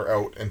pump water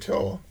out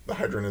until the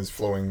hydrant is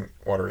flowing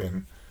water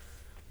in,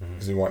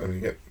 because we want them to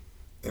get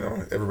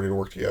everybody to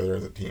work together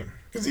as a team,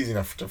 because it's easy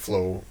enough to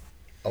flow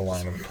a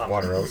line of Pump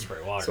water out.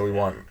 spray water, So we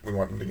want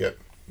them to get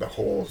the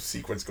whole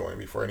sequence going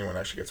before anyone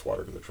actually gets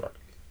water to the truck.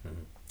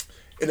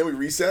 And then we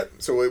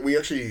reset. So I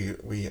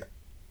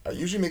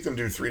usually make them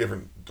do 3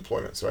 different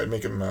deployments. So I'd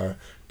make them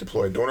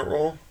deploy a donut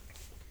roll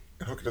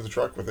and hook it to the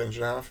truck with an inch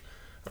and a half.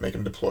 I make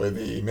them deploy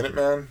the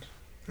Minuteman,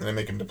 and I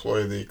make them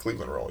deploy the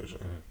Cleveland roll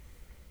usually.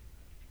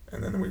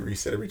 And then we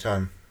reset every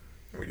time.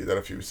 And we do that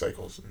a few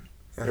cycles. And,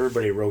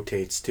 Everybody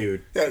rotates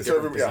too. yeah, so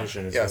different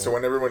positions. so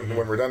when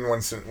we're done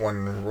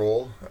one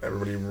roll,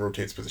 everybody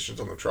rotates positions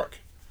on the truck.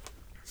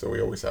 So we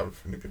always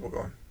have new people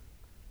going.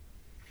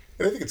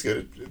 And I think it's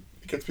good.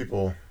 It gets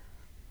people.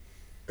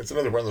 It's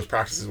another one of those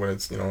practices when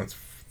it's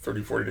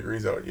 30, 40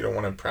 degrees out. You don't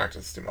want to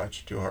practice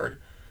too hard,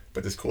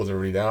 but this cools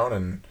everybody down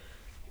and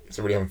it's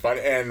everybody having fun.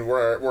 And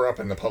we're up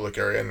in the public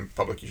area, and the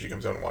public usually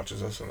comes out and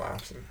watches us and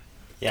laughs. And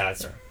Yeah,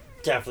 it's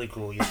definitely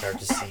cool. You start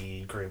to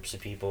see groups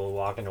of people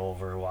walking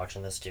over,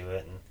 watching us do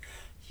it, and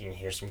you can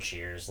hear some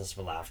cheers and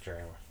some laughter.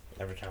 And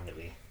every time that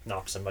we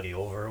knock somebody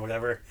over or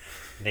whatever,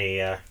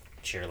 they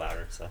cheer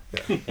louder. So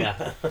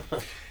yeah. And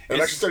I'm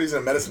actually starting using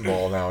a medicine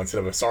ball now instead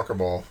of a soccer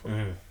ball.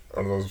 One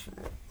of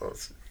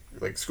those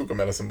like Skooka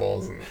medicine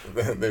balls, and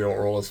they don't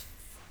roll as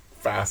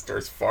fast or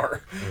as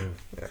far.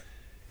 Yeah.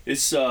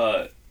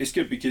 It's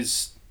good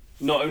because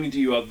not only do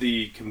you have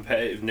the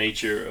competitive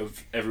nature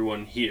of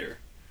everyone here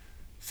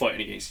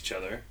fighting against each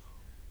other,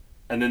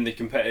 and then the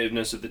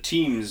competitiveness of the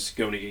teams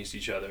going against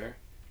each other,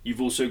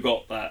 you've also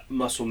got that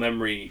muscle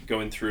memory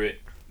going through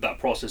that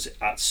process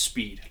at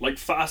speed. Like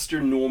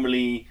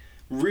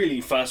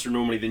really faster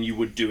normally than you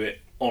would do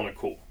it on a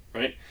call,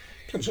 right?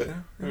 I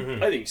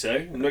think so,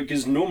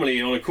 because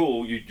normally on a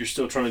call you're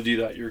still trying to do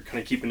that. You're kind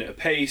of keeping it at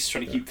pace,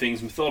 trying to keep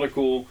things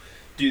methodical,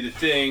 do the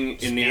thing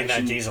in the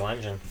action. That diesel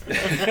engine,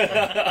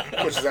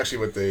 Which is actually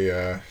what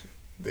the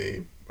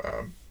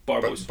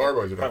Barbo's are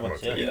talking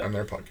about yeah. on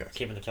their podcast.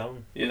 keeping the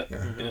tone. Yeah.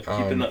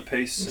 Keeping that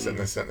pace. Setting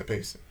the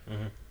pace. Yeah.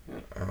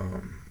 What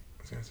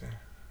was I gonna say?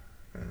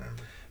 I don't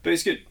remember. But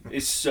it's good.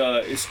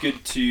 It's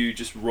good to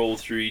just roll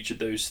through each of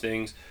those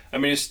things. I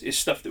mean, it's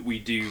stuff that we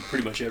do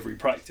pretty much every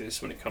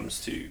practice when it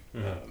comes to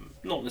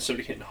not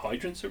necessarily hitting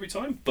hydrants every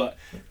time, but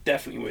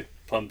definitely with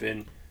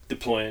pumping,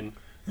 deploying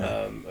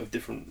of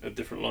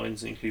different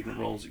lines and Cleveland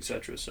rolls,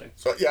 etc.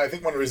 So yeah, I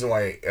think one reason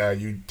why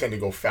you tend to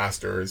go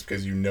faster is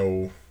because you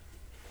know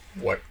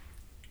what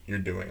you're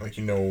doing. Like,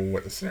 you know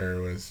what the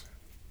scenario is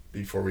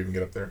before we even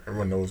get up there.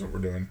 Everyone knows what we're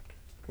doing.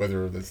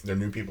 Whether they're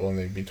new people and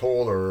they've been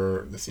told,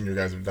 or the senior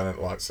guys have done it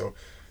a lot. So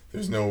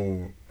there's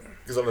no...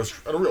 Because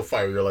on a real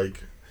fire, you're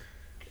like...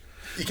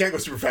 you can't go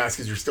super fast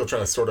because you're still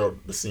trying to sort out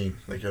the scene.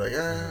 Like you're like,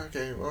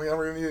 okay, well, yeah,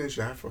 we're gonna need an inch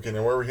and a half. Okay,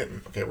 now where are we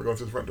hitting? Okay, we're going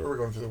through the front door. We're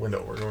going through the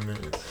window. We're going in.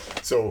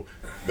 So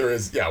there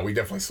is, yeah, we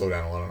definitely slow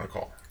down a lot on a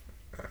call.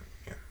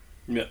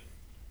 Yeah.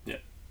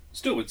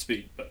 Still with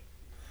speed, but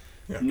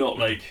Yeah. not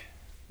like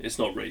it's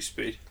not race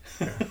speed.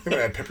 Yeah. I'm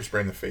gonna add pepper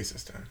spray in the face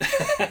this time.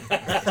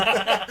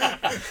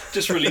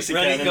 Just release a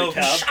Ready can to in go.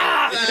 the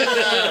cab.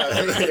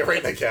 Yeah,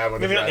 right in the cab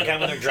when Maybe not the they're cab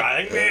when they're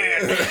driving.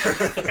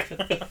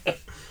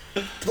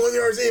 Blow the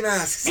RZ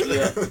masks.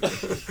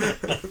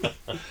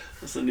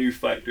 That's a new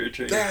factor of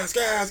training. Gas.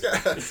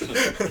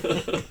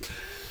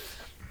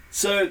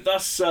 So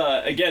that's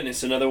again,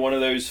 it's another one of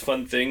those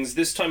fun things.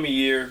 This time of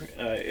year,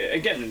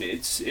 again,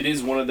 it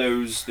is one of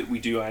those that we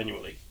do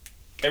annually,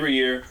 every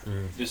year.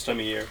 This time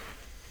of year,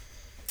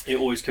 it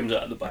always comes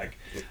out of the bag,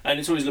 and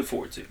it's always look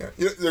forward to. Yeah.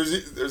 You know,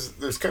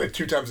 there's kind of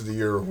 2 times of the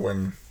year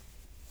when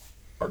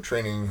our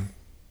training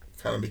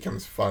kind of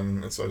becomes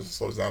fun and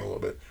slows down a little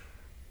bit.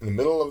 In the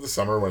middle of the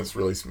summer when it's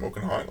really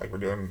smoking hot, like we're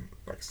doing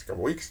next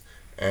couple weeks,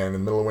 and in the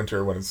middle of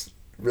winter when it's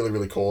really,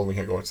 really cold and we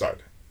can't go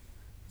outside.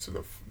 So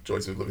the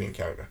joys of living in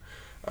Canada.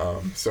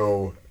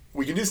 So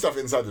we can do stuff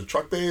inside the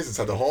truck bays,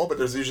 inside the hall, but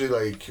there's usually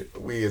like,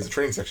 we as a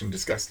training section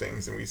discuss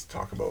things and we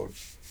talk about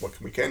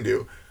what we can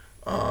do,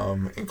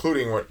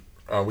 including what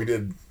we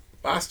did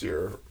last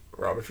year,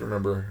 Rob, if you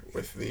remember,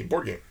 with the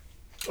board game.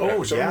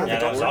 Oh, so yeah, Yeah,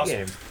 that was board awesome.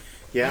 game.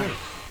 Yeah.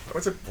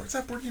 What's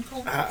that board game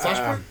called?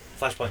 Flashpoint?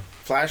 Flashpoint? Flashpoint.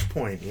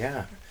 Flashpoint,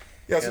 yeah.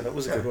 Yeah, Yeah, that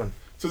was a good one.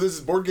 So this is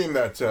a board game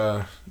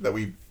that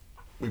we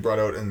brought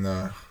out in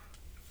the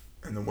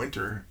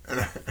winter, and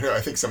I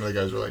think some of the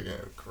guys were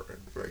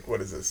like,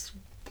 what is this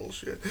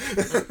bullshit?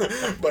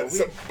 but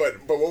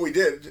what we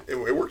did,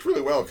 it worked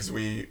really well because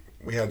we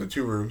had the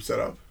 2 rooms set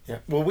up. Yeah.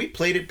 Well, we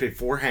played it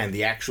beforehand,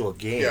 the actual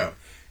game, Yeah.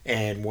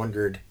 and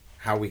wondered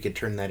how we could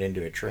turn that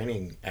into a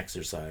training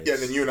exercise. Yeah,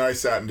 and then you and I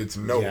sat and did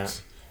some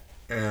notes.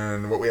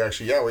 And what we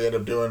actually, we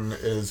ended up doing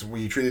is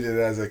we treated it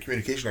as a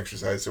communication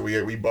exercise. So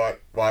we bought,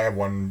 I have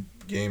one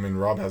game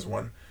and Rob has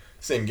one,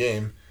 same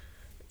game.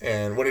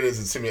 And what it is,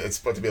 it's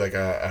supposed to be like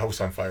a house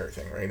on fire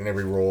thing, right? In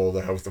every roll,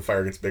 the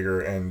fire gets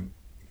bigger, and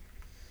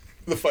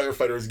the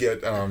firefighters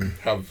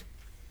have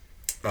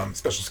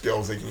special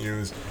skills they can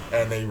use,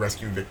 and they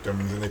rescue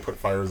victims, and they put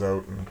fires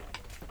out, and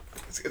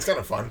it's kind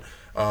of fun.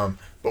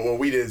 But what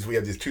we did is we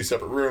had these 2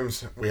 separate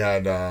rooms. We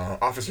had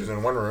officers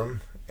in one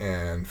room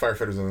and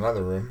firefighters in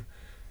another room.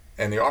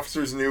 And the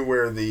officers knew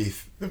where the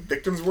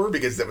victims were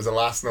because that was the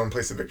last known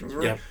place the victims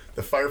were. Yep.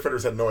 The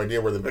firefighters had no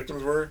idea where the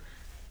victims were,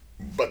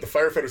 but the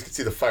firefighters could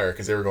see the fire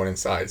because they were going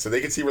inside. So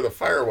they could see where the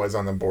fire was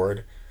on the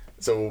board.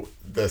 So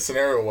the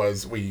scenario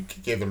was we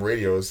gave them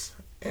radios,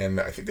 and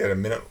I think they had a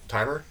minute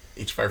timer.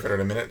 Each firefighter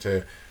had a minute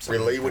to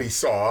relay what he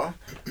saw,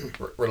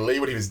 relay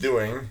what he was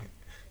doing,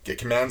 get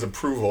command's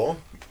approval.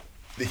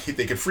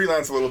 They could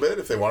freelance a little bit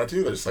if they wanted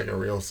to. They're just like a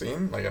real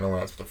scene. Like, I know we're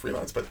not supposed to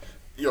freelance, but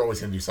you're always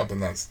going to do something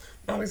that's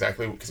not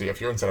exactly, because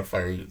if you're inside a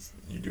fire,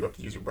 you do have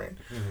to use your brain.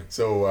 Mm-hmm.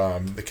 So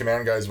the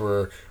command guys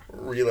were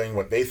relaying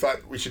what they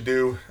thought we should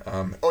do.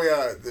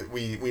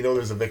 We know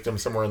there's a victim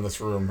somewhere in this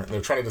room, and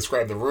they're trying to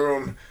describe the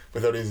room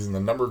without using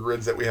the number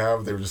grids that we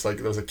have. They were just like,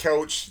 there's a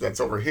couch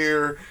that's over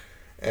here,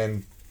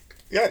 and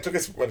yeah, it took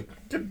us a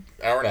good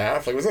hour and a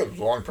half. Like, it was a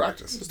long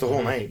practice. Just the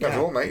whole night. Yeah, the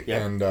whole night.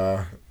 Yeah. And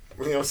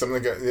some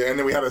of the guys, and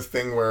then we had a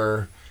thing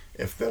where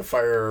if the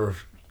fire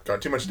got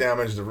too much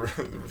damage, the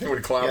thing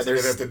would collapse. Yeah,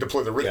 They'd have to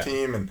deploy the RIT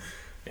team. And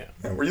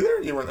were you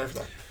there? You weren't there for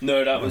that.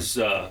 No, that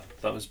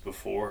was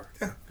before.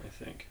 Yeah. I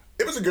think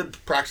It was a good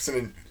practice,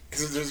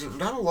 because there's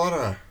not a lot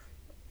of,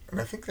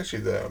 and I think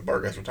actually the bar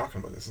guys were talking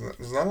about this.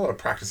 There's not a lot of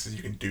practices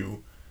you can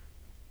do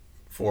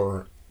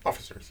for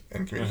officers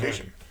and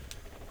communication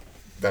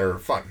that are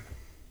fun,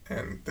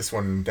 and this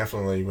one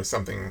definitely was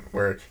something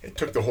where it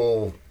took the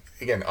whole,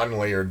 again,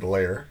 unlayered the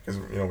layer, because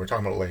we're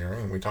talking about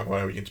layering, and we talk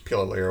about how we get to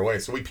peel a layer away.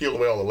 So we peeled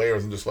away all the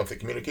layers and just left the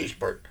communication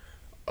part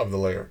of the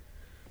layer,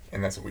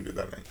 and that's what we did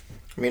that night.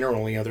 I mean, our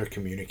only other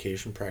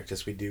communication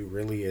practice we do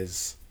really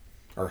is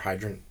our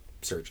hydrant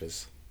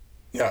searches.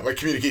 Yeah, like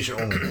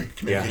communication only, like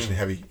communication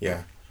heavy.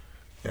 Yeah.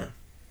 Yeah.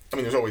 I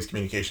mean, there's always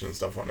communication and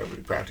stuff on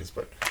every practice,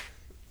 but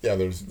yeah,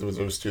 there was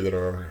those 2 that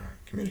are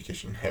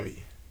communication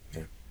heavy.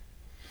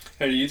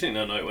 How do you think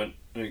that night went?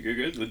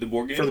 Good with the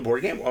board game? For the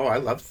board game? Oh, I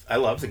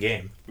love the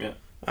game. Yeah.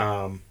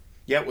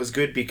 It was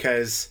good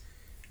because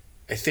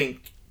I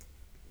think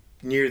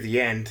near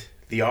the end,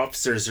 the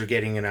officers are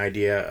getting an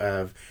idea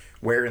of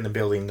where in the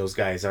building those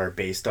guys are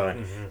based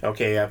on,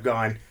 okay, I've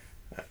gone,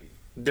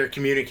 they're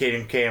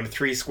communicating, okay, I'm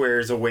 3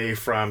 squares away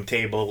from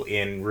table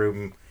in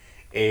room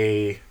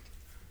A,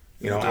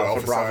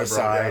 Alpha Bravo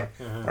side,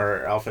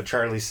 or Alpha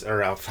Charlie,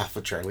 or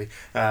Alpha Charlie,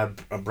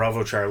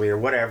 Bravo Charlie, or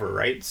whatever,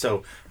 right?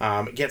 So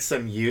it gets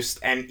them used,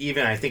 and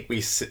even I think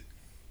we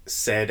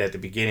said at the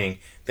beginning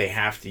they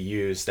have to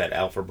use that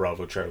Alpha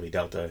Bravo Charlie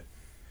Delta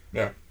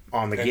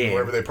on the and game.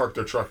 Wherever they park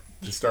their truck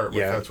to start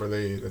with, that's where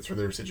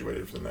they're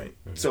situated for the night.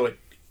 So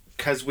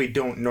because we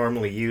don't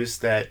normally use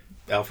that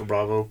Alpha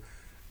Bravo,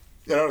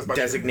 not as much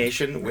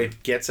designation.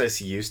 It gets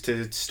us used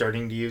to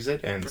starting to use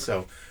it, and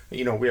so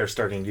we are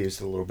starting to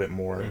use it a little bit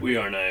more. We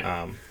are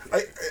now.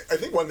 I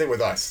think one thing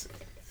with us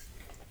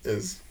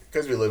is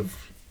because we live.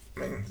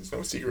 I mean, there's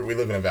no secret. We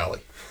live in a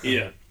valley.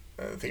 Yeah.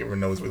 I think everyone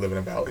knows we live in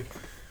a valley.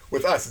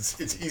 With us,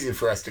 it's easy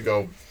for us to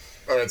go.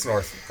 Oh, that's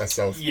north. That's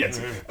south. Yeah.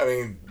 I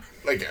mean,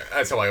 like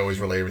that's how I always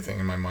relay everything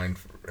in my mind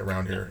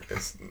around here.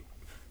 It's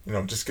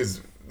just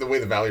because the way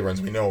the valley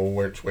runs, we know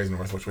which way's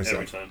north, which way's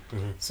Every south.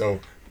 time. So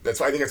I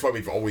think that's why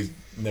we've always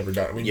never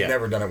done it. We've Yeah.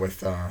 never done it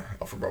with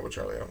Alpha Bravo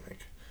Charlie. I don't think.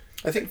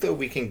 I think though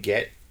we can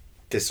get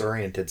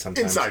disoriented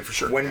sometimes Inside, for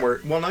sure. when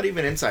we're not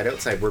even inside,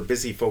 outside. We're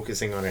busy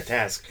focusing on a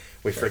task.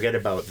 We forget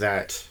about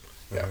that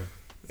Yeah.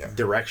 Yeah.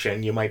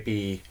 direction. You might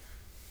be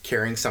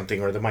carrying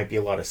something, or there might be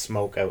a lot of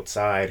smoke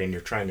outside, and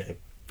you're trying to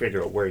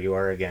figure out where you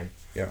are again.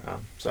 Yeah.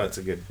 So that's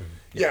a good.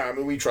 Yeah. I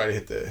mean, we try to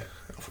hit the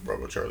Alpha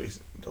Bravo Charlie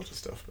Delta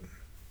stuff,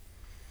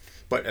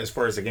 But as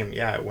far as the game,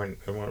 yeah, it went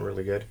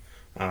really good.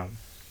 And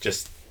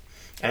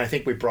I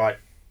think we brought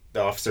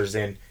the officers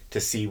in to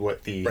see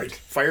what the Right.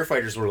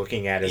 firefighters were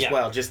looking at as Yeah.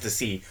 well, just to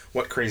see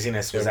what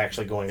craziness was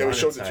actually going Yeah, on. we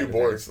showed the inside two of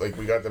there. boards. Like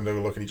we got them to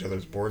look at each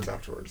other's boards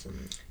afterwards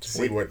and to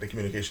see what the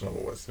communication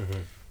level was.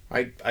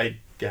 I'll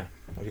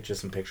get you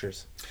some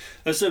pictures.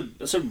 That's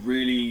a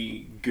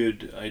really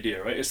good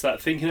idea, right? It's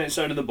that thinking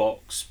outside of the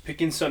box,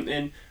 picking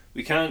something.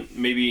 We can't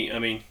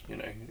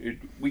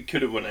we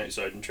could have went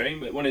outside and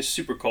trained, but when it's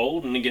super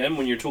cold, and again,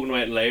 when you're talking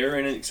about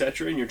layering and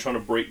etc., and you're trying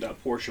to break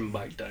that portion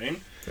back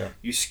down,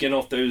 you skin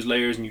off those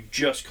layers and you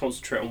just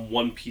concentrate on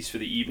one piece for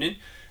the evening.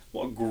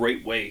 What a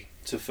great way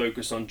to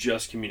focus on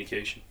just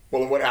communication.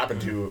 Well, and what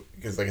happened to,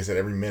 because like I said,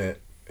 every minute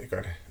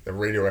the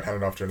radio got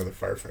handed off to another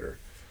firefighter.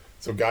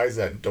 So guys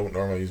that don't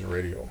normally use a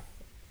radio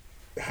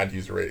had to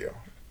use a radio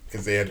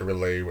because they had to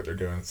relay what they're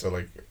doing. So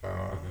like,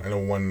 I know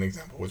one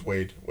example was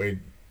Wade. Wade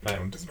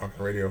doesn't talk on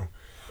the radio,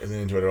 isn't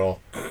into it at all.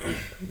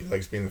 He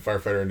likes being the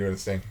firefighter and doing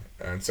his thing.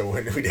 And so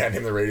when we had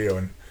him the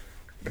radio,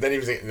 but then he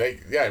was like,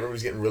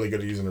 everybody's getting really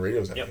good at using the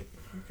radios. I think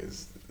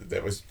because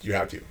that was you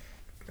have to.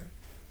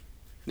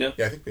 Yeah.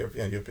 Yeah, I think you have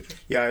pictures.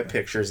 Yeah, I have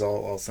pictures.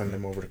 I'll send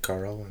them over to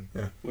Carl,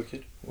 and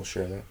Wicked. we'll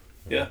share that.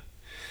 Yeah.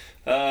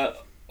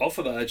 Off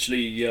of that,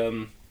 actually,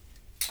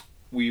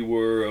 we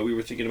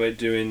were thinking about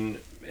doing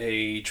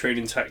a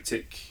training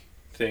tactic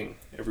thing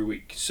every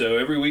week. So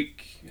every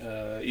week,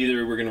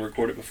 either we're going to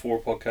record it before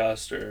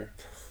podcast or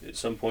at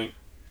some point.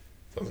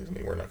 Sounds like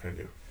something we're not going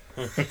to do.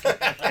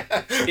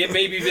 It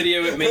may be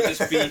video. It may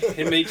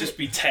just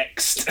be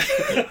text.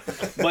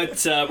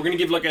 But we're going to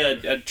give like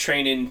a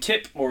training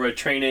tip or a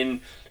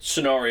training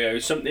scenario,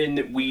 something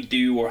that we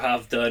do or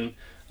have done,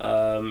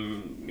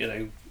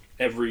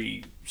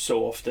 every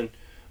so often.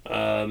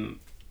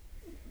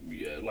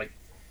 Like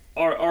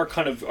our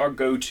kind of our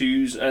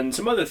go-tos and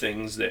some other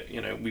things that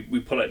we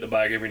pull out the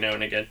bag every now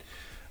and again.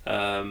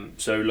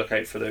 So look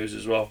out for those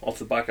as well off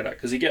the back of that,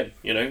 because again,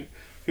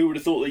 who would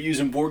have thought that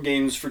using board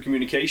games for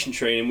communication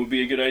training would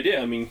be a good idea?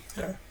 I mean,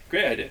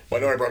 great idea.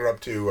 Well, I know I brought it up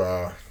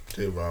to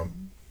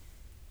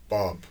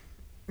Bob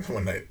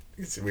one night.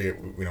 We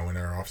in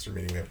our officer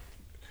meeting, we have,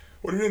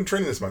 what are we doing in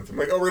training this month? I'm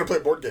like, oh, we're gonna play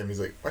a board game. He's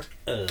like, what?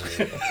 But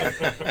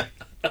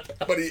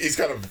he's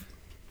kind of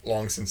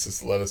long since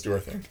just let us do our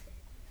thing,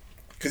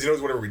 because he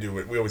knows whatever we do,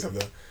 we always have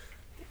the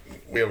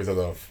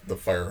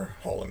fire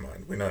hall in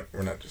mind. We're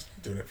not just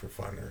doing it for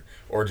fun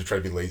or to try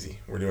to be lazy.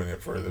 We're doing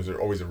it for there's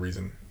always a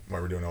reason why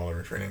we're doing all of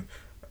our training.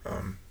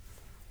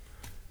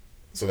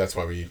 So that's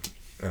why we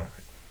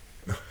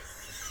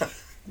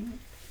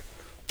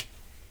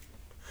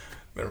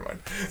never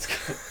mind.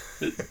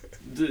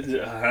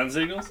 Hand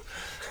signals.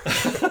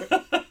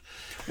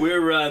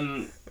 We're I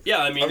mean,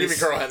 I'm giving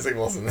Carl hand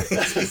signals and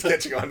he's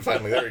catching on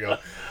finally. There we go.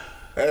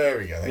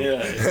 Thank you.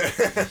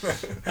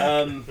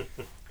 Yeah.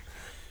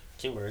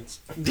 2 words.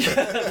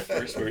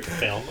 First word.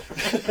 Film.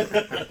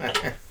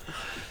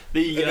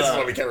 This is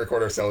why we can't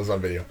record ourselves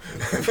on video.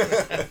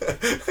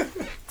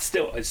 I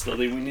still think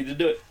we need to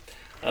do it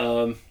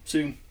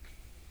soon.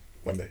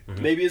 One day.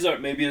 Maybe as our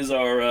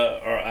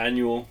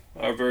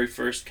very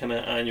first kind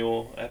of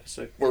annual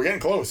episode. We're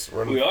getting close.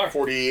 We are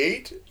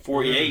 48.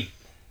 48.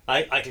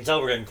 I can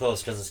tell we're getting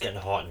close because it's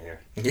getting hot in here.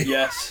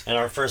 Yes. And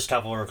our first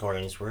couple of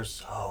recordings were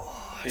so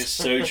hot. It's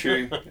so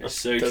true. It's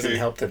so Doesn't true.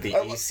 help that the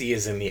AC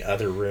is in the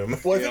other room.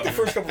 Well, I think the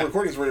first couple of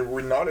recordings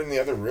we're not in the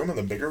other room, in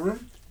the bigger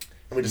room.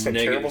 And we just had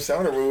Negative. terrible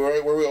sound, or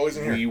were we always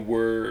in here? We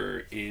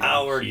were in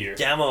Our here.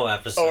 demo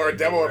episode. Oh, our we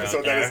demo were out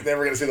episode there. that is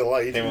never going to see the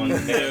light. They will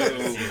never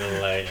see the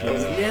light.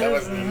 That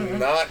was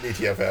not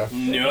DTFF.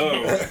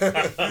 No.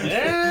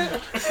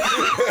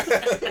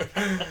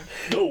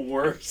 The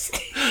worst.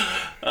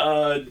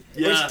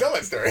 We should tell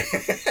that story.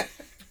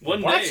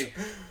 One What? day.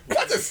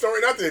 Not the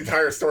story, not the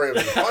entire story of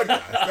the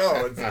podcast.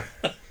 No,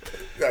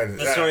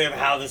 The story of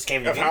how this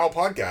came to of be. how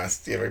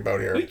podcast you have about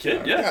here. We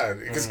could, yeah. Yeah,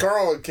 because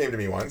Carl came to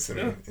me once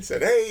and he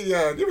said, "Hey, do you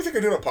ever think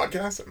of doing a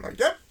podcast?" I'm like,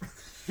 "Yep."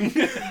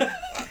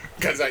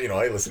 Because I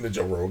listen to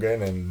Joe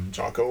Rogan and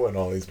Jocko and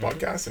all these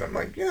podcasts, and I'm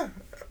like, "Yeah."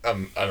 I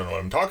don't know what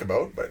I'm talking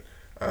about, but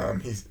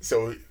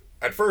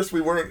at first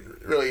we weren't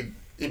really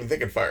even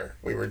thinking fire.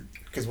 Even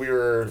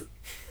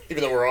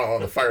though we're all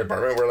on the fire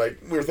department,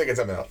 we were thinking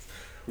something else.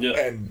 Yeah.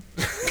 And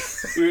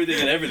we were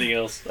thinking everything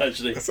else,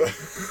 actually. so,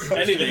 There's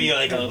gonna be Anything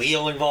like a else.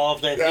 wheel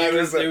involved. I Yeah,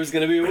 think. There was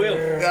going to be a wheel.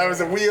 that was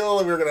a wheel,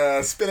 and we were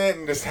gonna spin it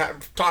and just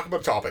talk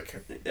about a topic.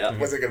 Yeah.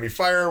 Was it gonna be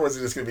fire? Was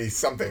it just gonna be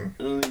something?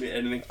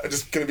 Anything.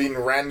 Just gonna be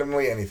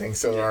randomly anything.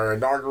 So our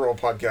inaugural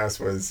podcast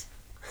was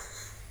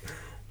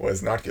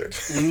not good.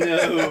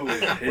 No.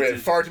 We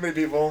had far too many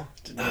people.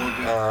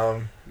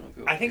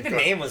 I think the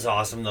name was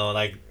awesome though.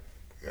 Like,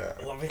 Yeah.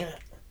 what were we gonna?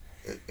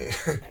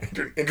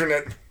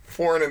 Internet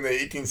porn in the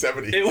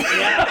 1870s. It was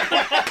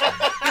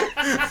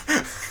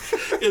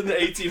in the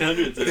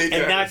 1800s. And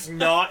that's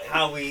not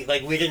how we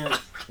didn't.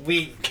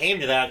 We came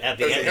to that at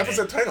the It was end. the of it.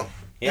 episode title.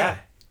 Yeah.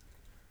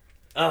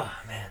 Oh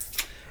man.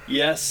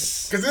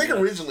 Yes. Because I think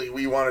originally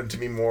we wanted to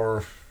be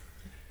more,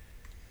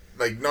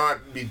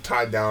 not be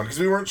tied down, because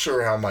we weren't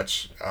sure how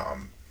much,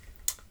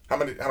 how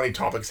many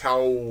topics,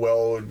 how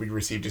well would we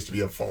receive just to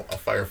be a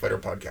firefighter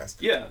podcast.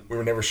 Yeah. We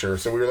were never sure,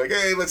 so we were like,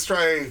 hey, let's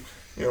try,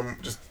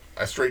 just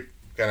a straight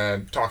kind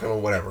of talk about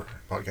whatever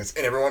podcast,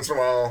 and every once in a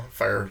while,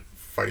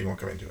 firefighting will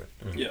come into it.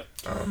 Yeah.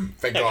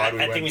 Thank Yeah, God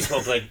I think we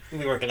spoke like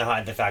we weren't gonna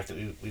hide the fact that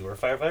we were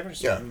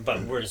firefighters. Yeah.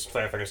 But we're just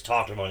firefighters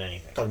talking about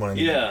anything. talking about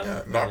anything.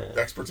 Yeah. Not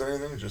experts on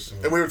anything, just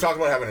and we were talking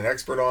about having an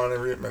expert on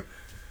every. But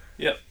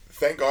Yep.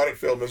 thank God it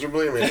failed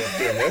miserably, and we ended up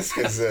doing this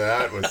because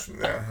that was.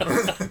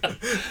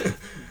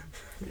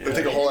 It would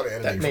take a whole lot of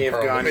editing. That may have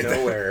from Carl gone to make that.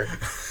 nowhere.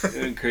 It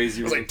went crazy.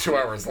 It was like 2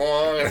 hours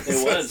long. It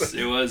was.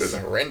 It was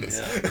horrendous.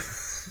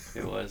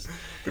 Yeah. It was.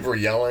 People were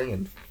yelling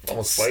and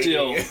almost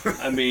fighting. Still,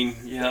 I mean,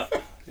 yeah.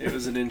 It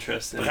was an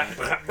interesting. Oh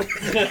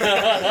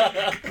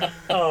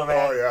Oh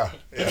man. yeah.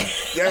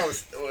 It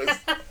was.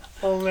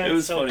 Oh man. It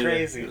was so funny.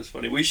 crazy. It was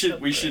funny. We should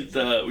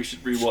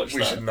rewatch We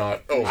that. should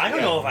not. Oh, I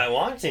don't know if I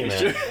want to, We man.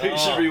 should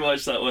Oh.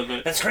 rewatch that one.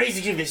 But That's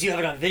crazy too because you have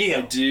it on I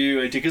video.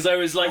 do, because I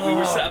was like, we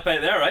were Oh. set up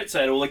out there, right? So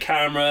I had all the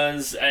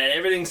cameras, and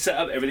everything set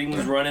up, everything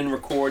was running,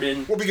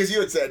 recording. Well, because you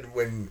had said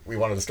when we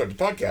wanted to start the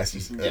podcast,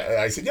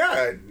 I said,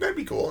 yeah, that'd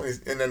be cool.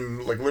 And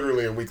then,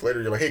 literally a week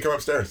later, you're like, hey, come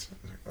upstairs. I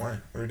was like, why?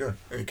 What are we doing?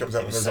 And he comes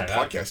out and there's a Set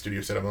up. podcast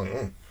studio set up. I'm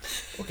like,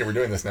 okay, we're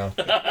doing this now.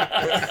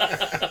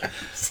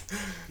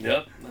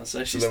 Yep, that's how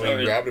So she then we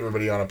started. grabbed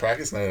everybody on a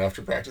practice night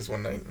after practice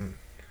one night. And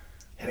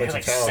And we had like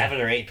Went to town.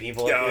 7 or 8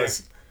 people. yeah, up it here.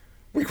 was-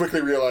 we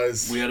quickly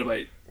realized We we had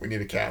about,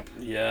 need a cap,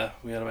 we had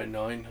about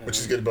 9. I which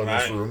is think. good about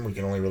this Right. room. We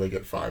can only really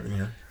get 5 in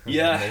here.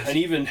 Yeah, Most.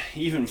 and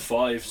even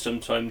 5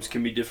 sometimes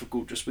can be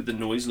difficult just with the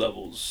noise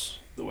levels,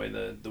 the way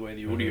the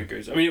audio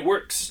goes. I mean, it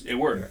works. It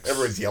works.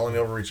 Everyone's yelling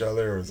over each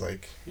other. It was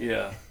like,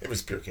 Yeah. it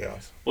was pure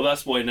chaos. Well,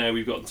 that's why now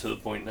we've gotten to the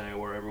point now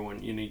where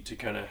you need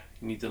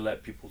to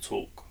let people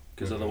talk,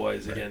 because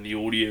otherwise, right. again, the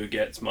audio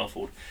gets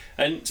muffled.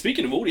 And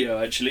speaking of audio,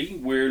 actually,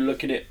 we're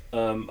looking at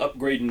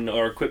upgrading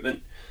our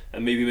equipment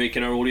and maybe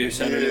making our audio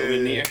sound a little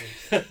bit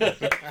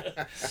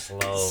neater.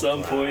 Slow.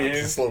 Some point It's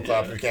here. a slow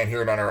clap. We can't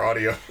hear it on our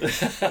audio. I'm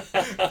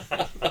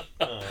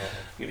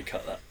gonna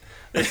cut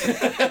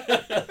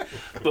that.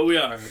 But we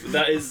are.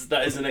 That is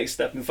the next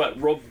step. In fact,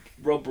 Rob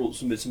brought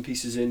some bits and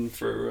pieces in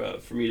for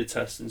me to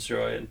test and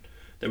try, and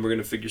then we're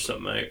gonna figure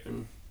something out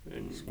and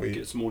Sweet.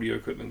 get some audio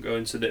equipment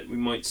going so that we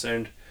might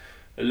sound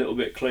a little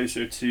bit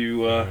closer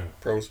to.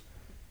 Pros.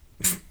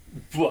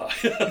 Well,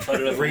 I don't know if I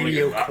wanna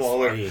Radio get that far.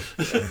 quality.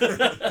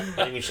 I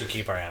think we should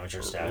keep our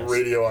amateur status.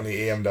 Radio on the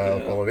AM dial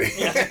Yeah. quality.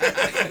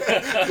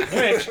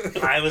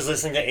 Which I was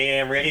listening to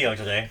AM radio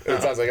today.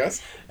 It sounds like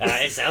us.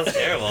 It sounds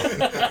terrible.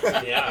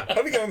 Yeah. How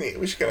do we get on the?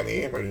 We should get on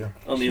the AM radio.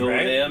 On the old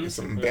Right? AM.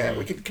 Some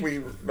band. Can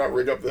we not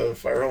rig up the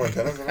fire hole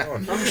antennas and all?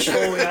 I'm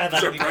sure yeah,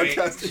 that'd be great.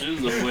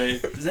 Broadcasting. There's a way.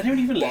 Does anyone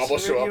even listen Bob will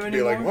to show radio up and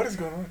be like, anymore? "What is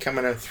going on?"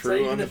 Coming out through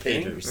even on the a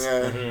thing? pagers.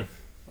 Yeah. Mhm.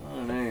 I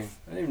don't know.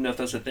 I don't even know if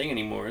that's a thing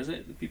anymore. Is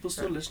it? Do people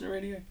still listen to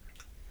radio?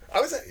 I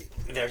was.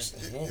 There's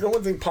You know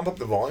one thing? Pump Up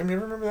the Volume. You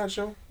ever remember that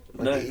show?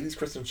 Like No. the '80s.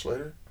 Christian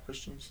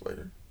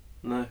Slater.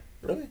 No.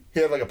 Really? He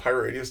had like a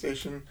pirate radio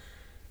station,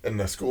 and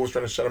the school was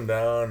trying to shut him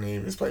down. And he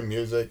was playing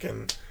music,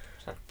 and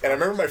I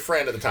remember my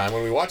friend at the time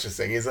when we watched this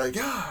thing. He's like,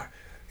 "Yeah,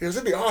 he goes,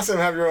 it'd be awesome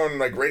to have your own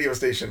radio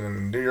station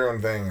and do your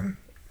own thing." And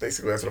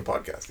basically, that's what a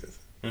podcast is.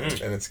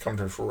 Mhm. And it's come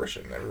to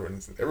fruition.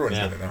 Everyone's Yeah.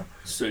 doing it now.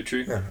 So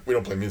true. Yeah, we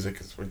don't play music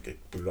because we get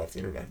booted off the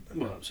internet. But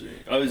Well, absolutely.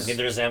 I was.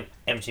 there's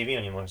MTV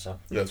anymore, so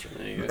that's right.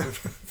 There you go.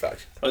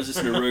 Fact. I was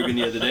listening to Rogan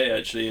the other day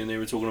actually, and they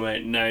were talking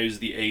about now's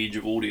the age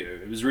of audio.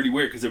 It was really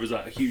weird because there was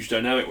that huge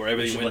dynamic where we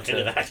everything should went look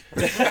into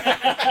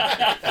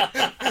to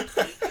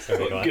that.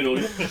 Sorry, go on. good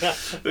audio.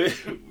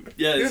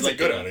 Yeah, He it's was like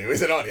good audio.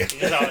 He's an audio.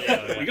 It's audio,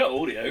 yeah. we got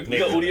audio. We Maybe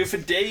got not. audio for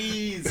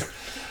days.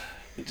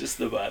 Just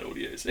the bad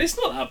audios. It's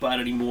not that bad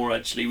anymore.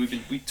 Actually,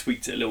 we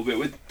tweaked it a little bit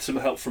with some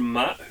help from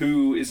Matt,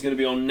 who is going to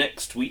be on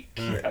next week.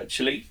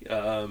 Actually,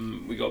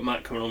 we got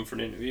Matt coming on for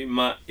an interview.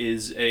 Matt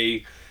is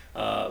a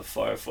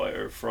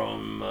firefighter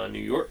from New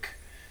York,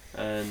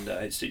 and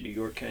outstate New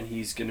York, and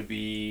he's going to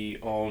be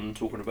on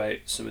talking about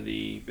some of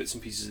the bits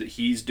and pieces that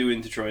he's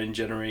doing to try and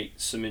generate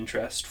some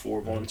interest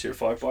for volunteer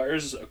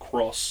firefighters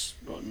across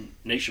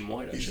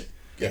nationwide. Actually,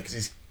 Yeah, because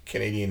he's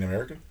Canadian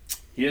American.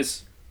 he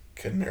is.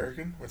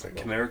 American? What's that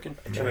called? American.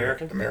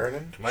 American?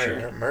 American?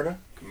 Sure. Merida?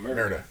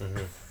 Merida.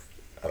 Mhm.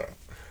 I don't know.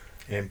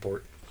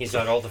 Import. He's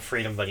got all the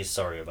freedom, but he's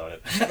sorry about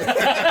it.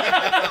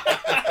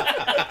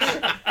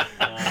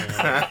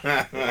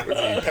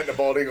 Petting a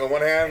bald eagle in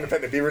one hand and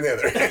petting a beaver in the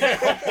other.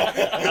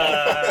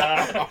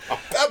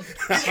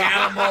 The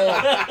animal!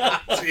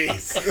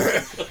 Jeez.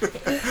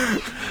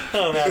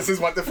 Oh, man. This is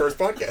what the first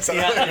podcast.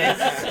 Yeah,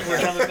 it is. We're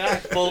coming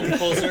back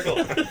full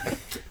circle.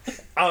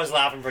 I was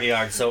laughing pretty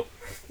hard. So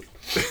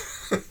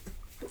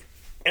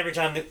every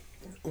time that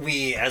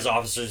we, as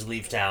officers,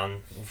 leave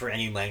town for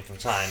any length of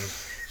time,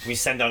 we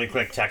send out a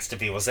quick text to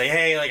people, say,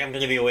 "Hey, like I'm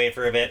gonna be away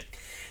for a bit."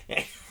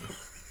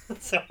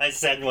 So I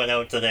sent one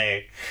out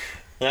today,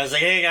 and I was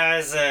like, "Hey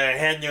guys,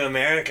 heading to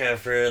America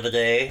for the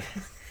day,"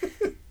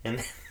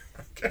 and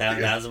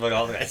that was about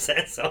all that I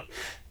said. So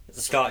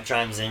Scott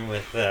chimes in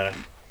with. The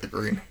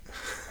green.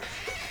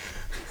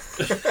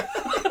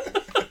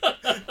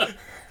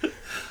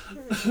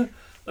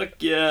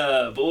 Fuck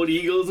yeah, bald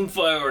eagles and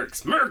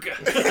fireworks, America.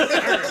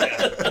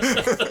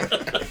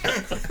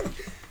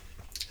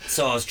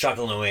 So I was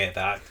chuckling away at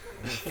that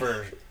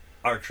for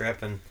our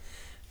trip, and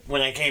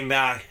when I came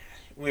back,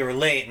 we were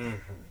late, and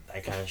I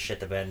kind of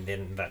shit the bed and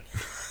didn't, but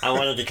I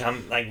wanted to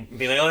come, like,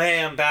 be like, "Oh,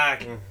 hey, I'm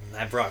back," and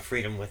I brought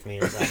freedom with me.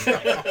 And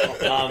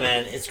oh,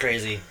 man, it's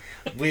crazy.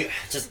 Me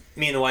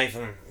and the wife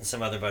and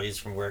some other buddies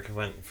from work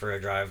went for a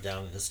drive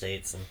down to the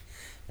States,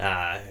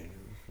 and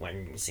went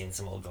and seen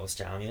some old ghost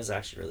town. It was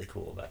actually really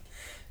cool, but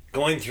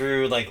going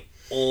through, like,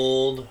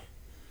 old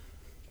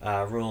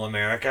rural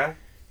America,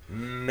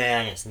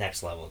 man, it's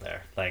next level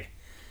there. Like,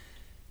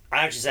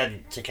 I actually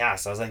said to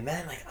Cass, I was like,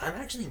 man, like, I'm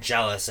actually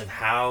jealous of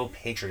how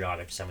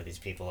patriotic some of these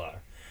people are.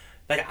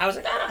 Like, I was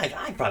like,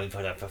 I'd probably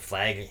put up a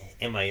flag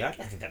in my yard.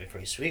 I think that'd be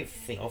pretty sweet,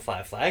 fly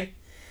a flag.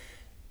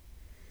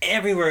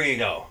 Everywhere you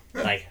go,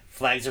 like,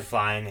 flags are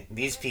flying.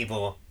 These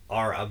people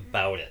are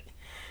about it.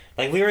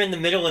 Like, we were in the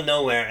middle of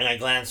nowhere, and I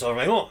glanced over,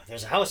 like, oh,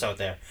 there's a house out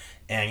there.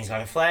 And he's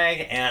got a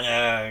flag and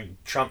a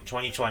Trump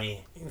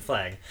 2020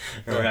 flag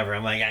or whatever.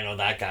 I'm like, I know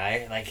that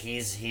guy. Like,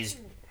 he's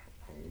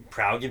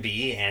proud to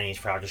be, and he's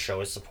proud to show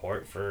his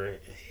support for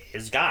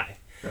his guy.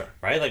 Yeah.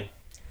 Right? Like,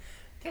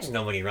 there's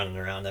nobody running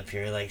around up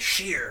here like,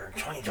 Sheer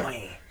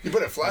 2020. You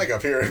put a flag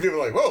up here, and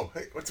people are like, "Whoa,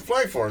 hey, what's the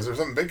flag for? Is there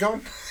something big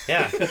coming?"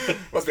 Yeah.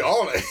 Must be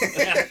holiday.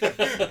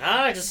 Yeah.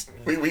 I just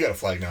we got a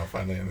flag now,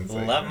 finally. And it's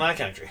love my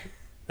country.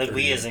 Like,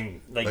 we as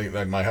in,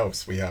 like my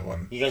house, we have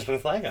one. you guys put a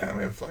flag up? Yeah,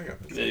 we have a flag up.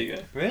 There you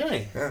go.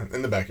 Really? Yeah,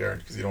 in the backyard,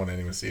 because you don't want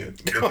anyone to see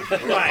it.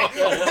 Right.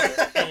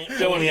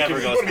 Don't want to ever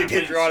give- goes want to be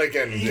down. patriotic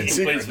and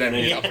secret. Please, man.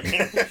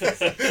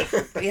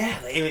 Yeah,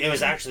 it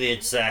was actually,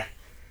 it's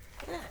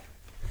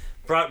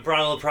brought a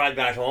little pride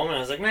back home, and I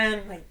was like,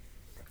 man,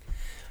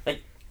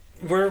 like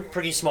we're a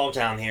pretty small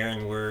town here,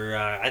 and we're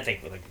I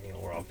think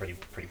we're all pretty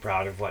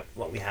proud of what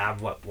we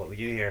have, what we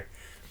do here,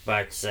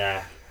 but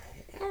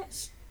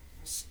it's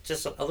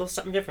just a little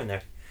something different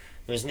there.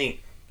 It was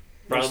neat.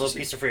 Brought a little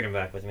piece of freedom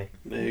back with me.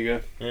 There you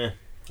go. Yeah.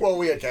 Well,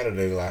 we had Canada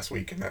Day last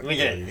week, and that We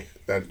did.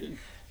 that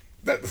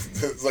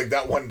it's like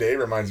that one day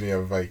reminds me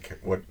of like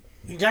what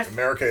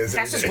America is.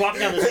 That's every just day.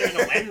 walking down the street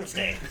on a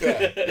Wednesday.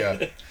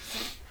 Yeah.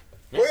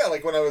 Well, yeah,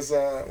 like when I was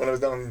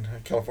down in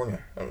California,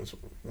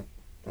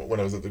 when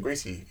I was at the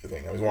Gracie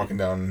thing, I was walking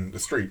down the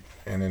street,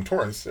 and in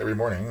Torrance every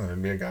morning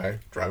there'd be a guy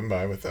driving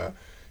by with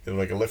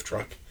like a lift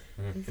truck,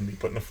 and be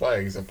putting the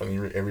flags up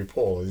on every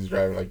pole. He's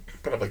driving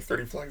put up like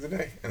 30 flags a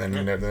day, and then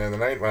at the end of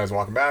the night when I was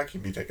walking back,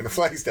 he'd be taking the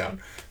flags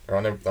down. They're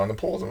on the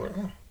poles. I'm like,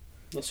 oh,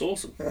 That's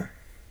awesome. Yeah.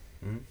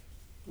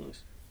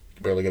 Nice.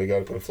 you barely get a guy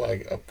to put a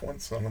flag up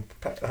once on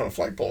a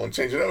flagpole and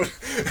change it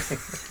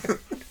out.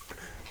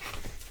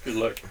 Good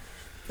luck.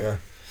 Yeah,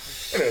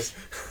 it is.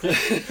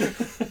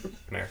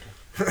 America.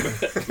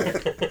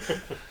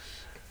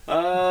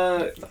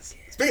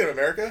 Speaking of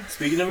America,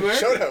 Speaking of America.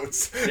 shout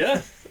outs.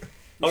 Yeah.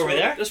 Oh, we're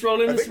there? Let's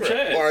roll I into think some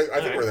chat.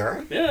 I think we're there.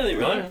 Aren't we? Yeah, I think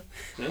we're Oh, there.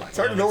 Yeah. It's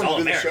hard to know when It's all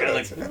to do the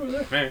America,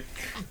 shout like-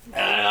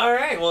 outs. All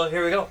right, well,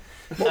 here we go.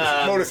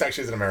 Modus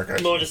actually is in America.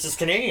 actually. Modus is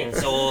Canadian,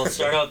 so we'll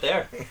start out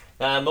there.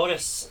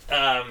 Modus,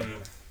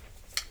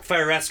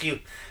 Fire Rescue,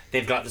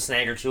 they've got the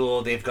Snagger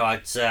tool, they've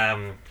got,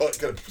 Oh,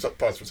 gotta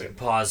pause for a second.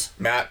 pause.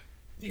 Matt,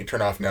 you can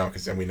turn off now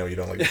because then we know you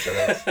don't like the shout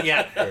outs.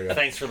 Yeah, There we go.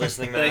 thanks for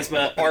listening, Matt. Thanks,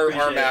 Matt. Our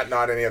Appreciate Matt,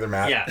 not any other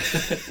Matt. Yeah,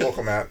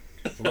 Local Matt.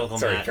 local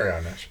Sorry, Matt. carry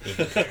on, Nash. You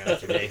can carry on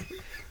today.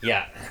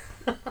 Yeah.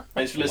 it.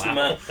 Thanks for listening,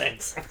 Wow, Matt.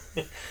 thanks.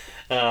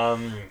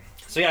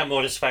 So yeah,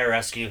 Modus Fire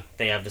Rescue,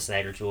 they have the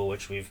Snagger tool,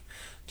 which we've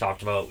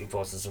talked about. We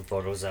posted some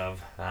photos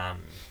of.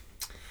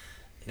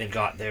 They've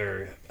got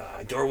their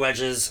door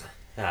wedges,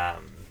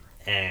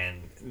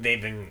 and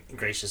they've been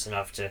gracious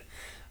enough to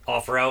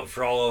offer out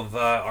for all of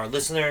our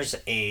listeners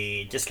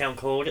a discount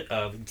code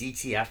of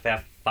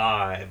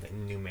DTFF5,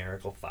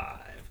 numerical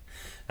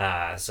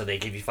 5. So they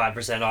give you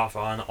 5% off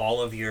on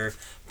all of your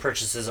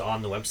purchases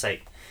on the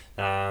website.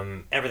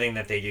 Everything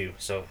that they do.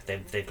 So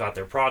they've got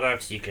their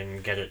products. You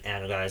can get it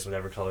anodized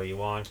whatever color you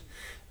want.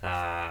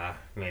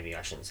 Maybe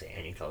I shouldn't say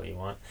any color you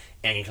want.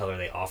 Any color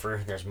they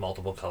offer. There's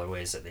multiple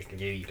colorways that they can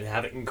do. You can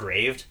have it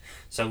engraved.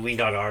 So we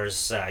got ours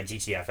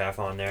DTFF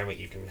on there, but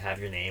you can have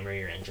your name or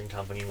your engine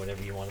company,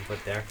 whatever you want to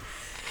put there.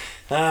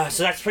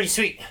 So that's pretty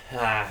sweet.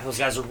 Those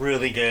guys are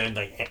really good.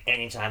 Like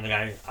anytime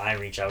that I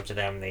reach out to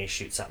them, they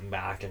shoot something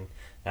back, and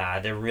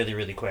they're really,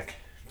 really quick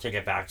to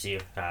get back to you.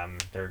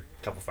 They're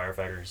a couple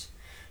firefighters,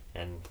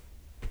 and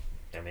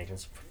they're making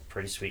some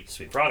pretty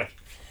sweet product.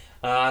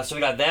 So we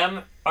got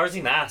them.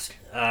 RZ Mask.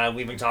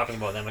 We've been talking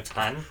about them a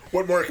ton.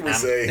 What more can we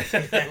say?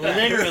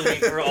 Literally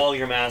for all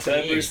your mask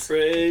Pepper needs.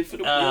 spray for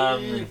the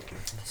win.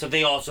 So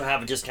they also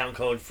have a discount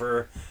code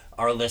for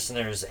our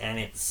listeners, and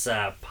it's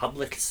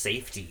public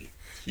safety.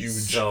 Huge.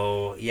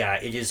 So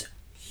yeah, it is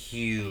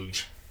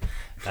huge.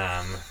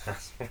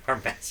 Our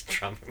best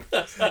Trump.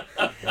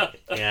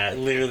 Yeah,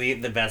 literally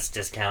the best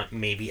discount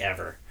maybe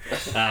ever.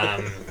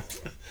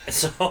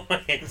 So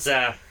it's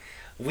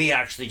we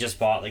actually just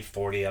bought like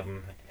 40 of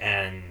them,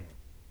 and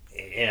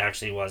it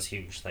actually was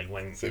huge. Like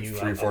when It's like you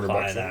 $300-$400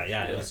 apply that,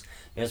 yeah, Yeah.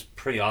 it was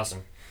pretty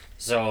awesome.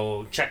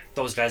 So check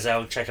those guys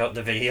out. Check out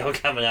the video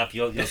coming up.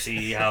 You'll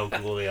see how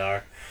cool they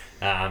are.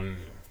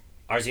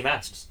 RZ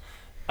Masks.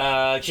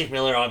 Chief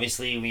Miller,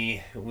 obviously,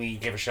 we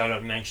give a shout out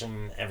and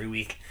mention every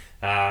week.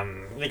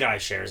 The guy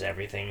shares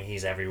everything.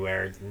 He's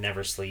everywhere.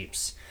 Never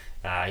sleeps.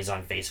 He's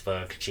on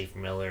Facebook. Chief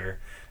Miller.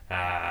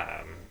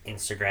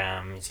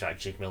 Instagram. He's got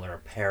Chief Miller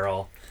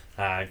Apparel.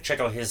 Check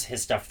out his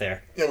stuff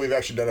there. Yeah, we've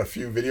actually done a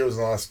few videos in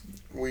the last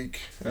week.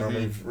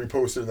 We've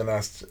reposted and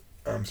asked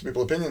some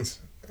people opinions,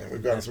 and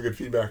we've gotten some good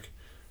feedback.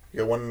 We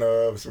got one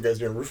some guys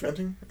doing roof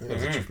venting. I think that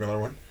was a Chief Miller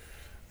one.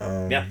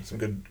 Yeah. Some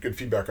good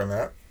feedback on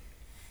that,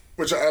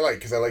 which I like,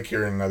 because I like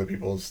hearing other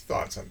people's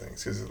thoughts on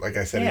things. Because like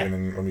I said, Yeah.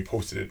 even when we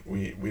posted it,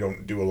 we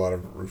don't do a lot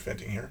of roof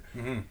venting here,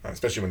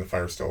 especially when the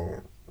fire's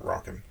still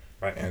rocking.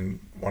 Right. And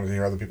wanted to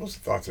hear other people's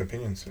thoughts and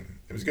opinions, and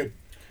it was good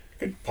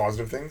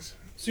positive things.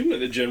 Seemed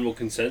like the general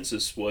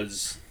consensus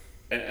was,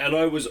 and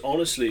I was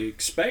honestly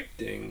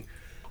expecting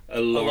a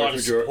lot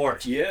of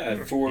support.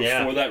 Yeah, for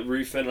that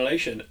roof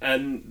ventilation.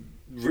 And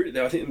really,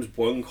 I think there was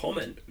one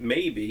comment,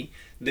 maybe,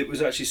 that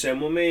was actually saying,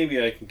 well,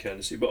 maybe I can kind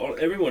of see. But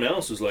everyone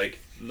else was like,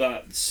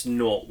 that's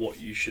not what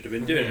you should have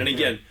been doing. And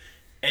again,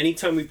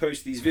 anytime we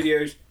post these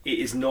videos, it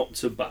is not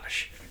to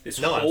bash. This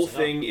whole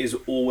thing is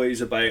always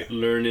about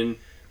learning,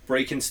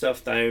 breaking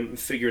stuff down, and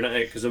figuring it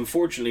out. Because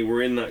unfortunately,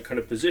 we're in that kind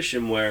of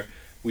position where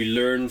we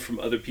learn from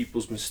other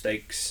people's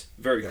mistakes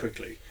very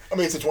quickly. I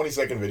mean, it's a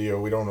 20-second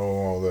video. We don't know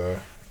all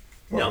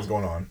what was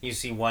going on. You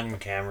see one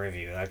camera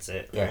view. That's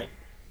it. Yeah. Right?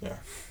 Yeah.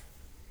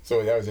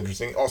 So that was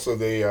interesting. Also,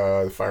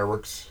 the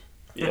fireworks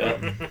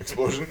Yeah.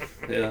 explosion.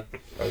 Yeah.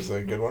 That was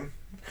a good one.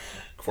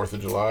 4th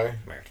of July,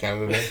 America.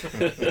 Canada Day.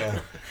 Yeah.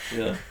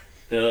 Yeah.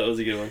 Yeah, that was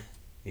a good one.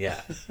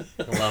 Yeah.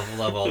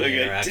 Love all the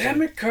Okay, interaction.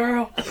 damn it,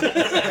 Carl!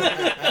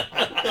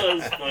 That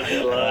was funny.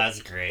 I Oh, laughed.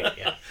 that's great.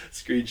 Yeah.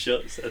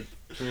 Screenshot said.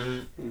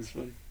 That was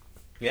funny.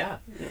 Yeah.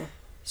 Yeah.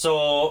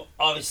 So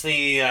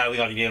obviously we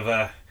got to give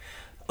a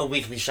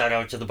weekly shout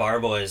out to the Bar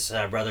Boys,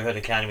 Brotherhood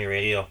Academy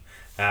Radio.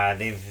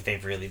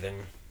 They've really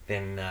been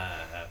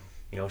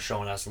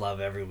showing us love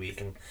every week,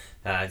 and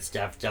it's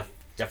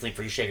definitely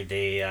appreciated.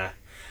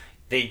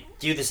 They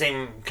do the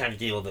same kind of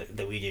deal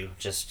that we do,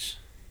 just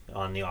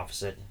on the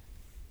opposite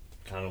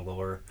kind of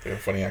lower. They have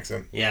a funny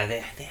accent. Yeah, they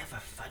have a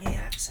funny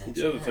accent.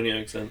 You do have a funny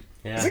accent.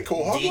 Yeah. Is it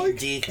Quahog like?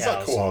 Decals. It's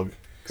not Quahog.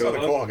 It's not a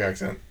Quahog? Quahog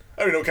accent.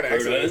 I don't know what kind of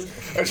accent it is.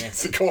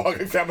 It's a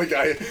Quahog Family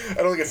Guy. I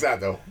don't think it's that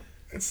though.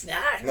 It's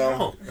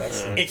No.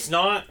 That's It's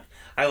not.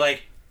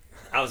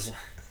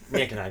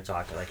 Nick and I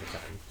talked like a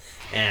ton,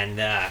 and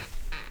I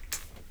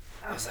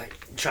was like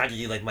trying to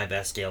do like my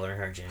best Dale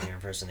Earnhardt Jr.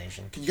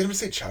 impersonation. Can you get him to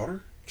say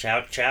chowder?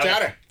 Chowder.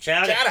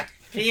 Chowder.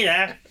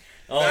 Peter.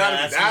 Oh,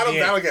 that's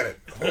That'll get it.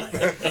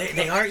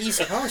 They are East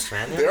Coast,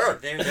 man. They are.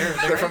 They're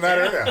They're from that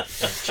area.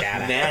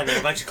 Chowder. Man, they're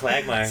a bunch of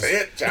quagmires. Say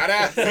it,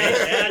 chowder.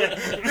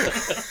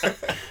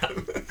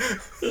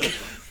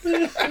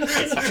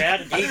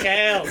 Chowder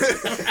decals.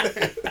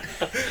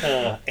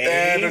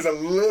 And there's a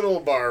little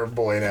bar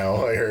boy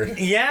now, I heard.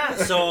 Yeah,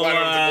 so Well, I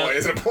don't know if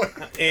it's a boy.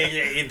 Is it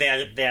a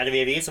boy? they had a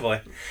baby. It's a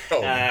boy.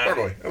 Oh, bar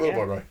boy. A little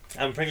bar boy.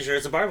 I'm pretty sure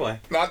it's a bar boy.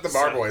 Not the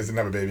bar boys didn't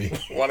have a baby.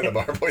 One of the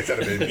bar boys had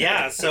a baby.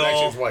 Yeah, It's so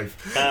actually his wife.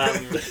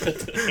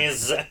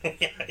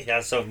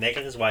 So Nick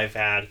and his wife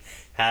had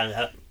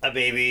a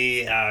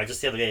baby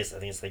just the other day. So I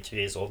think it's like 2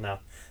 days old now.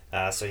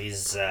 So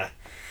he's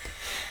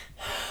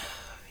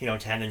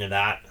tending to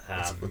that.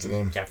 What's the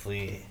name?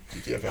 Definitely.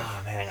 DTFF.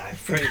 Oh man, I'm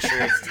pretty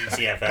sure it's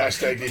DTFF.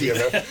 Hashtag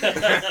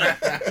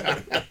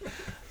DTFF.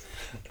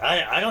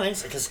 I don't think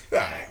so, because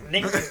Ah.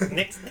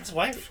 Nick's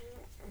wife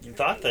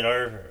thought that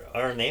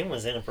our name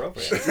was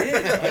inappropriate.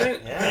 I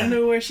don't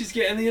know where she's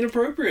getting the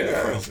inappropriate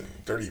Yeah, from. it's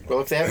dirty.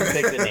 Well, if they haven't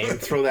picked the name,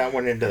 throw that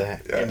one into the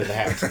hat.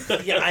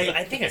 Yeah,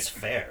 I think it's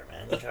fair,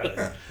 man.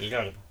 You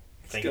gotta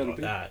think gotta about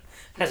be. that.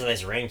 It has a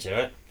nice ring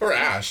to it, Or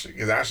Ash,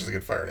 because Ash is a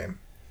good fire name.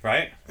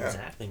 right? Yeah.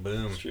 Exactly.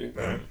 Boom. It's true.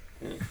 Yeah.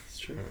 Yeah, it's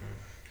true. Get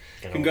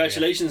over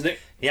Congratulations, Nick. it.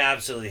 Yeah,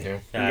 absolutely. Yeah.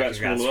 Congrats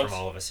from all of us. from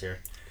all of us here.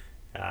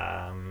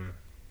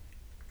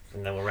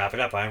 and then we'll wrap it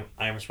up. I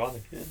am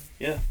responding.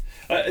 Yeah.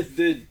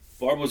 The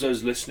barbers I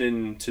was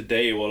listening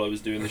today while I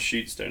was doing the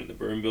shoots down at the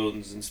burn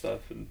buildings and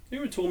stuff, and they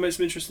were talking about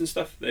some interesting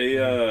stuff. They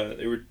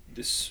were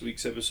this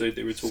week's episode.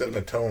 They were talking Setting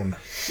the tone.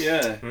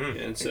 yeah,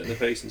 and setting the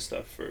pace and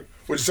stuff for.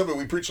 Which is something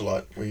we preach a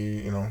lot.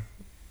 We,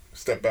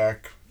 step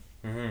back,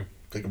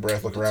 take a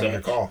breath, look around, and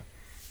your call.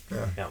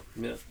 Yeah.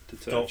 Yeah. To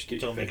touch,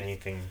 Don't make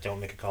anything. Don't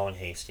make a call in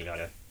haste. You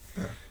gotta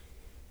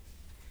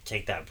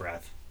take that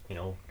breath.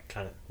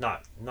 Kind of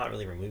not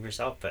really remove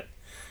yourself, but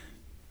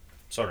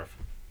sort of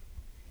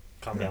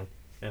calm down.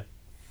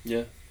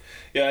 Yeah,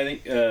 I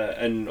think,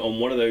 and on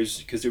one of those,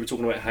 because they were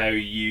talking about how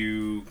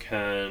you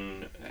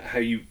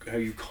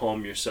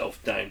calm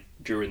yourself down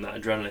during that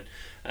adrenaline,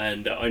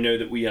 and I know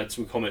that we had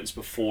some comments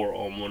before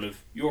on one of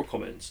your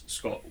comments,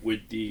 Scott,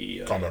 with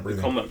the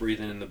combat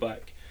breathing in the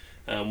back.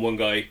 One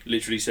guy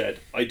literally said,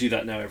 "I do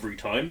that now every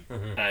time,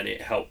 and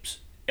it helps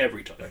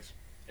every time,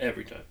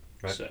 every time."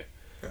 Right. So,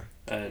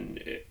 and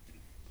it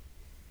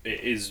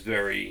is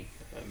very.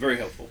 Very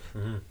helpful.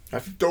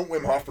 Don't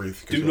Wim Hof breathe.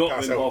 Do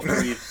not Wim Hof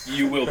breathe.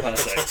 You will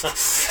pass out.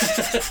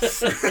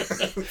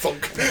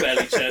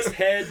 Belly, chest,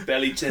 head,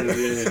 belly, chest.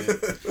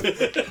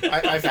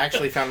 I've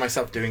actually found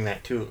myself doing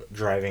that too,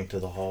 driving to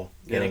the hall,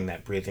 getting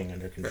that breathing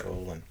under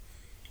control and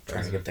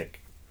trying to get the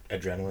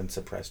adrenaline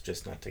suppressed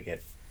just not to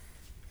get...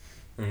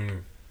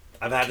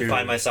 I've had to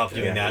find myself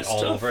doing that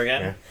all over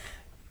again.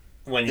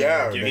 When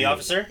you're a duty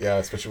officer. Yeah,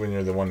 especially when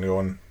you're the one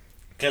going...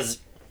 Because...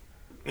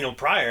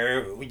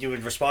 prior, you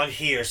would respond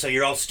here, so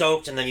you're all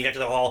stoked, and then you get to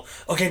the hall.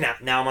 Okay,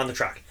 now I'm on the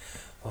truck.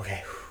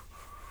 Okay,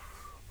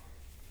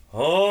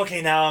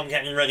 now I'm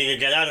getting ready to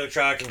get out of the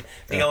truck, and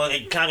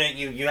it kind of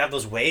you have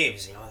those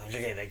waves.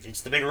 It's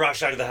the big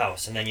rush out of the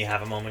house, and then you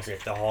have a moment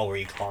at the hall where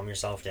you calm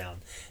yourself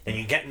down. Then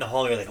you get in the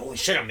hall, you're like, holy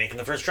shit, I'm making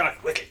the first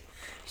truck, wicked.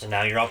 So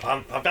now you're all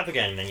pumped up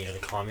again, and then you got to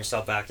calm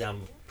yourself back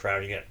down, proud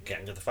to get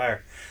into the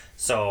fire.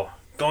 So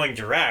going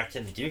direct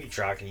in the duty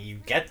truck, and you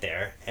get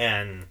there,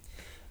 and.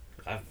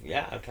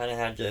 I've kind of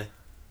had to...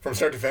 From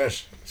start to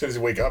finish, as soon as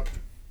you wake up,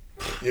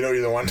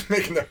 you're the one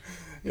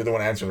you're the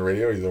one answering the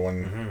radio, you're the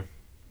one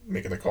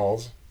making the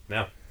calls.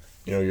 Yeah.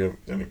 You're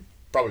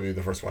probably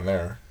the first one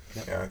there.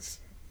 Yep. Yeah, it's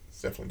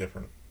definitely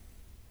different.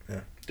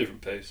 Yeah.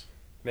 Different pace.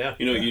 Yeah.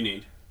 You know what you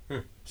need?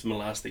 Some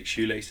elastic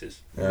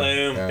shoelaces. Yeah.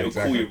 Boom. It'll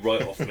pull you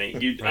right off,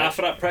 mate.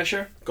 After that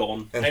pressure,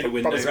 gone. And out the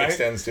window. Probably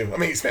extends too.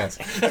 Expands.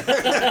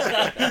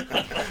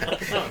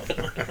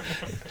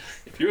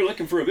 If you're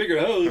looking for a bigger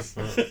hose.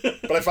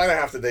 But I find I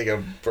have to take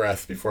a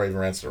breath before I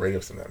even answer the radio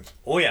sometimes.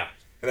 Oh, yeah.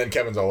 And then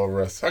Kevin's all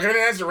over us. How can I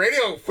answer the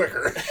radio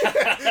quicker?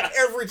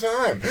 Every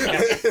time.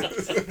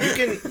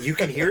 You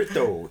can hear it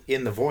though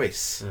in the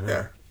voice.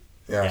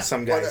 Yeah.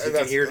 Some guys you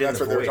can hear it in the voice. That's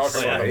what they were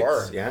talking about in the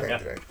bar. Yeah.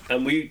 Today.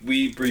 And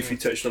we briefly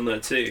touched on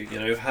that too.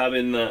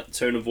 Having that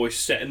tone of voice,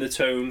 setting the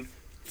tone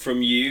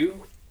from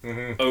you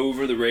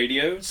over the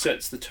radio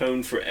sets the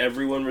tone for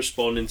everyone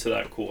responding to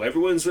that call.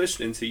 Everyone's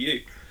listening to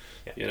you.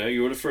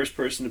 You're the first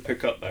person to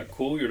pick up that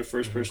call. You're the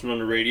first person on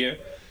the radio.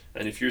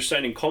 And if you're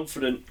sounding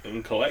confident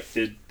and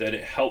collected, then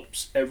it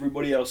helps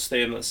everybody else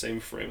stay in that same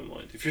frame of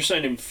mind. If you're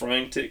sounding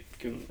frantic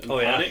and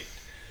panicked,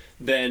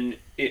 then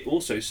it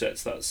also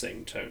sets that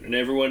same tone. And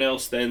everyone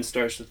else then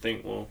starts to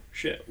think, well,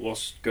 shit,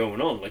 what's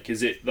going on? Like,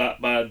 is it that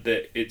bad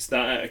that it's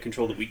that out of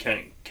control that we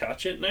can't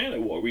catch it now?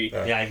 Like, what are we...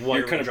 what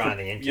are we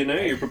driving into?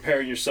 You're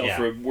preparing yourself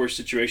for a worse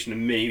situation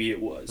than maybe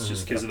it was,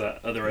 just because of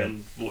that other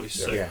end voice.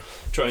 So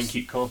try and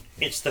keep calm.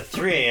 It's the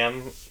 3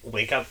 a.m.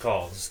 wake-up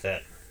calls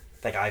that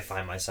I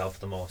find myself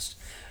the most.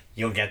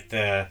 You'll get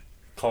the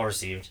call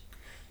received,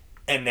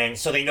 and then,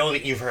 so they know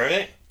that you've heard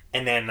it,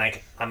 and then,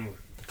 I'm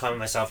calming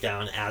myself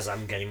down as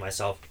I'm getting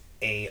myself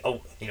I'm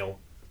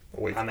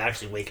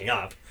actually waking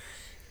up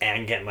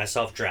and getting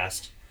myself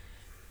dressed,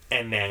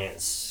 and then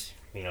it's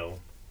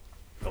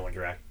going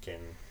direct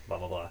and blah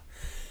blah blah,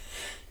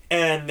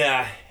 and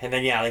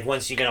then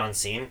once you get on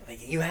scene,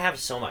 you have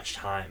so much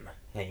time.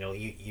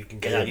 You can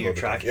get out of your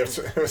truck. You have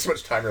so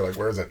much time. You're like,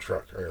 where's that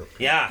truck?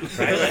 Yeah,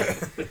 right.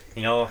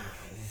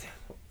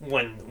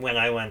 When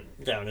I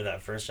went down to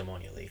that first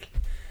ammonia leak,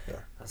 I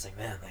was like,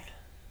 man,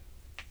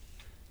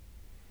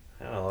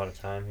 I have a lot of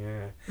time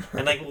here,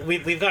 and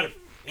we've got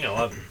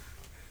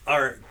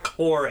our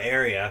core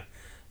area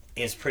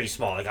is pretty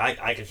small.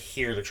 I could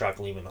hear the truck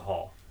leaving the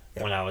hall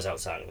when I was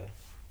outside of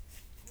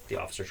the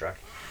officer truck.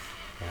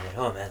 And I'm like,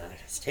 oh man,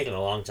 it's taking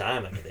a long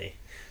time. Are they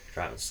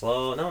driving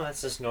slow? No,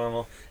 that's just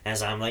normal.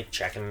 As I'm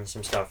checking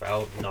some stuff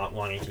out, not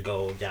wanting to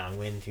go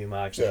downwind too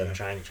much,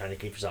 trying to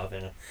keep yourself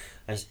in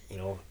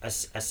a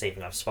safe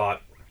enough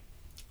spot.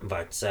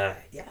 But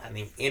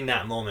in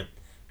that moment,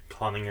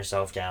 calming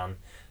yourself down.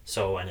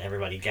 So when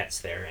everybody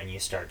gets there and you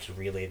start to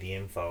relay the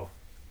info,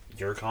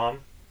 you're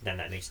calm, then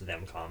that makes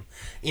them calm.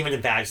 Even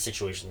in bad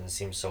situations, it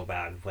seems so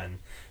bad when,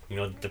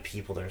 the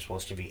people that are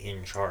supposed to be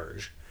in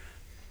charge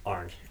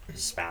aren't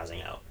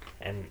spazzing out.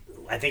 And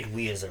I think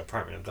we as a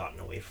department have gotten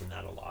away from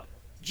that a lot.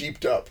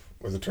 Jeeped up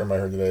was a term I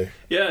heard today.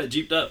 Yeah,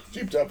 jeeped up.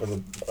 Jeeped up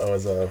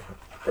was a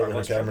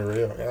Academy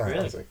radio. Yeah,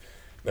 really?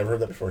 Never heard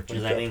that before. What does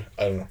Jeeped that up. mean?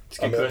 I don't know.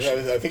 a good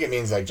question. I think it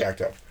means like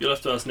jacked up, You'll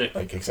have to ask Nick.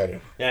 like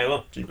excited. Yeah, I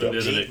will. Jeeped Oh, up.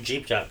 yeah.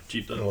 Jeeped up.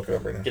 Jeep I'm that. gonna look it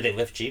up right now. Did they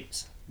lift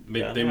Jeeps?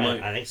 They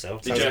might. I think so.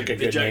 They Sounds jack, like a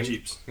they good jack name.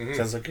 Jeeps.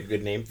 Sounds like a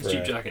good name for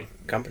Jeep a jacking.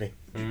 company.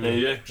 There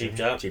you go. Jeeped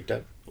up. Jeeped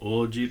up.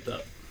 Or Jeep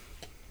that.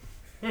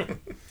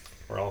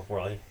 We're all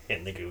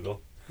hitting the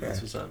Google.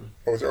 That's what's happening.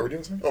 What was it? Are we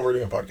doing something? Oh, we're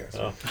doing a podcast.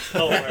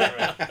 Oh,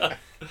 right.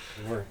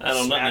 We're And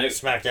on that note-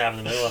 smack dab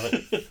in the middle of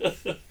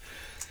it.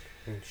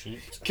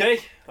 Jeeped. Okay, I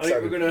think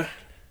Excited. we're gonna.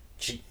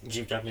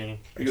 Jeeped up, man.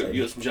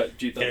 You got some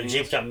Jeep Get a that.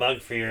 Jeeped up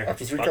mug for your.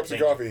 After 3 fuck cups of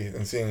thing. coffee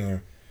and seeing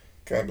you,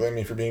 can't blame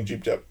me for being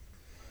jeeped up,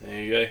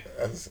 There you go.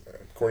 as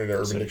according to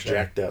Urban So Dictionary.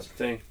 jacked up.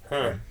 Thing.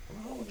 Huh.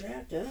 Oh,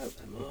 jacked up.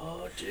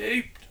 Oh,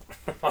 Jeep.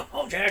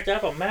 Oh, jacked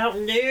up a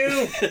Mountain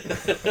Dew.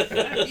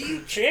 Not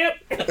you, Chip.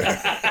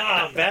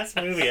 Best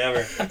movie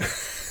ever.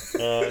 You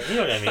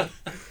know what I mean.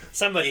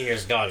 Somebody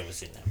here's got to have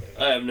seen that movie.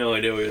 I have no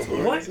idea what it's for.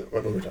 What?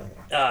 What were we talking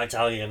about?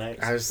 Italian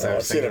Nights. I was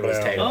I've seen thinking it, it was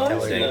but I Taylor.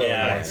 don't- Taylor.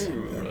 Oh, I've seen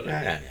it. Yeah.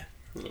 Nice.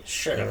 Yeah.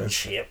 Shut up,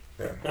 Chip.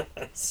 Yeah.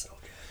 So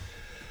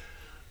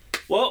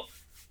Well,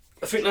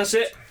 I think that's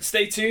it.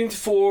 Stay tuned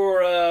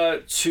for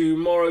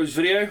tomorrow's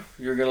video.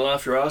 You're going to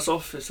laugh your ass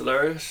off. It's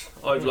hilarious.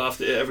 I've laughed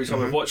at it every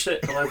time I've watched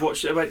it, and I've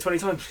watched it about 20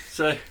 times.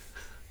 So,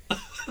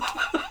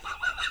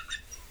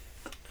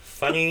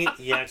 funny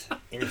yet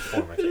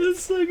informative.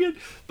 it's so good.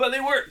 But they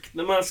work.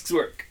 The masks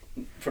work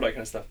for that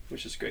kind of stuff,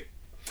 which is great.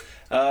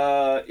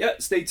 Yeah,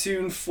 stay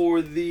tuned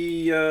for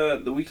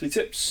the weekly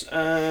tips,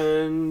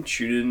 and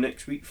tune in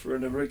next week for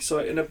another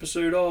exciting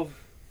episode of...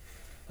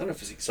 I don't know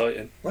if it's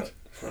exciting. What?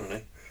 I don't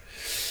know.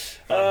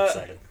 I'm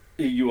excited.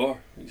 You are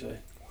excited.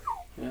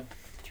 Yeah.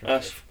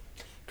 Ash.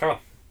 Carl.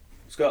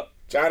 Scott.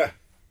 Chada.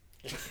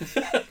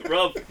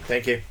 Rob.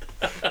 Thank you.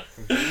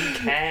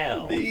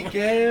 Cal. The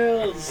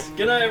girls.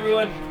 Good night,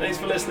 everyone. Thanks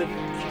for listening.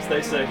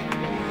 Stay safe.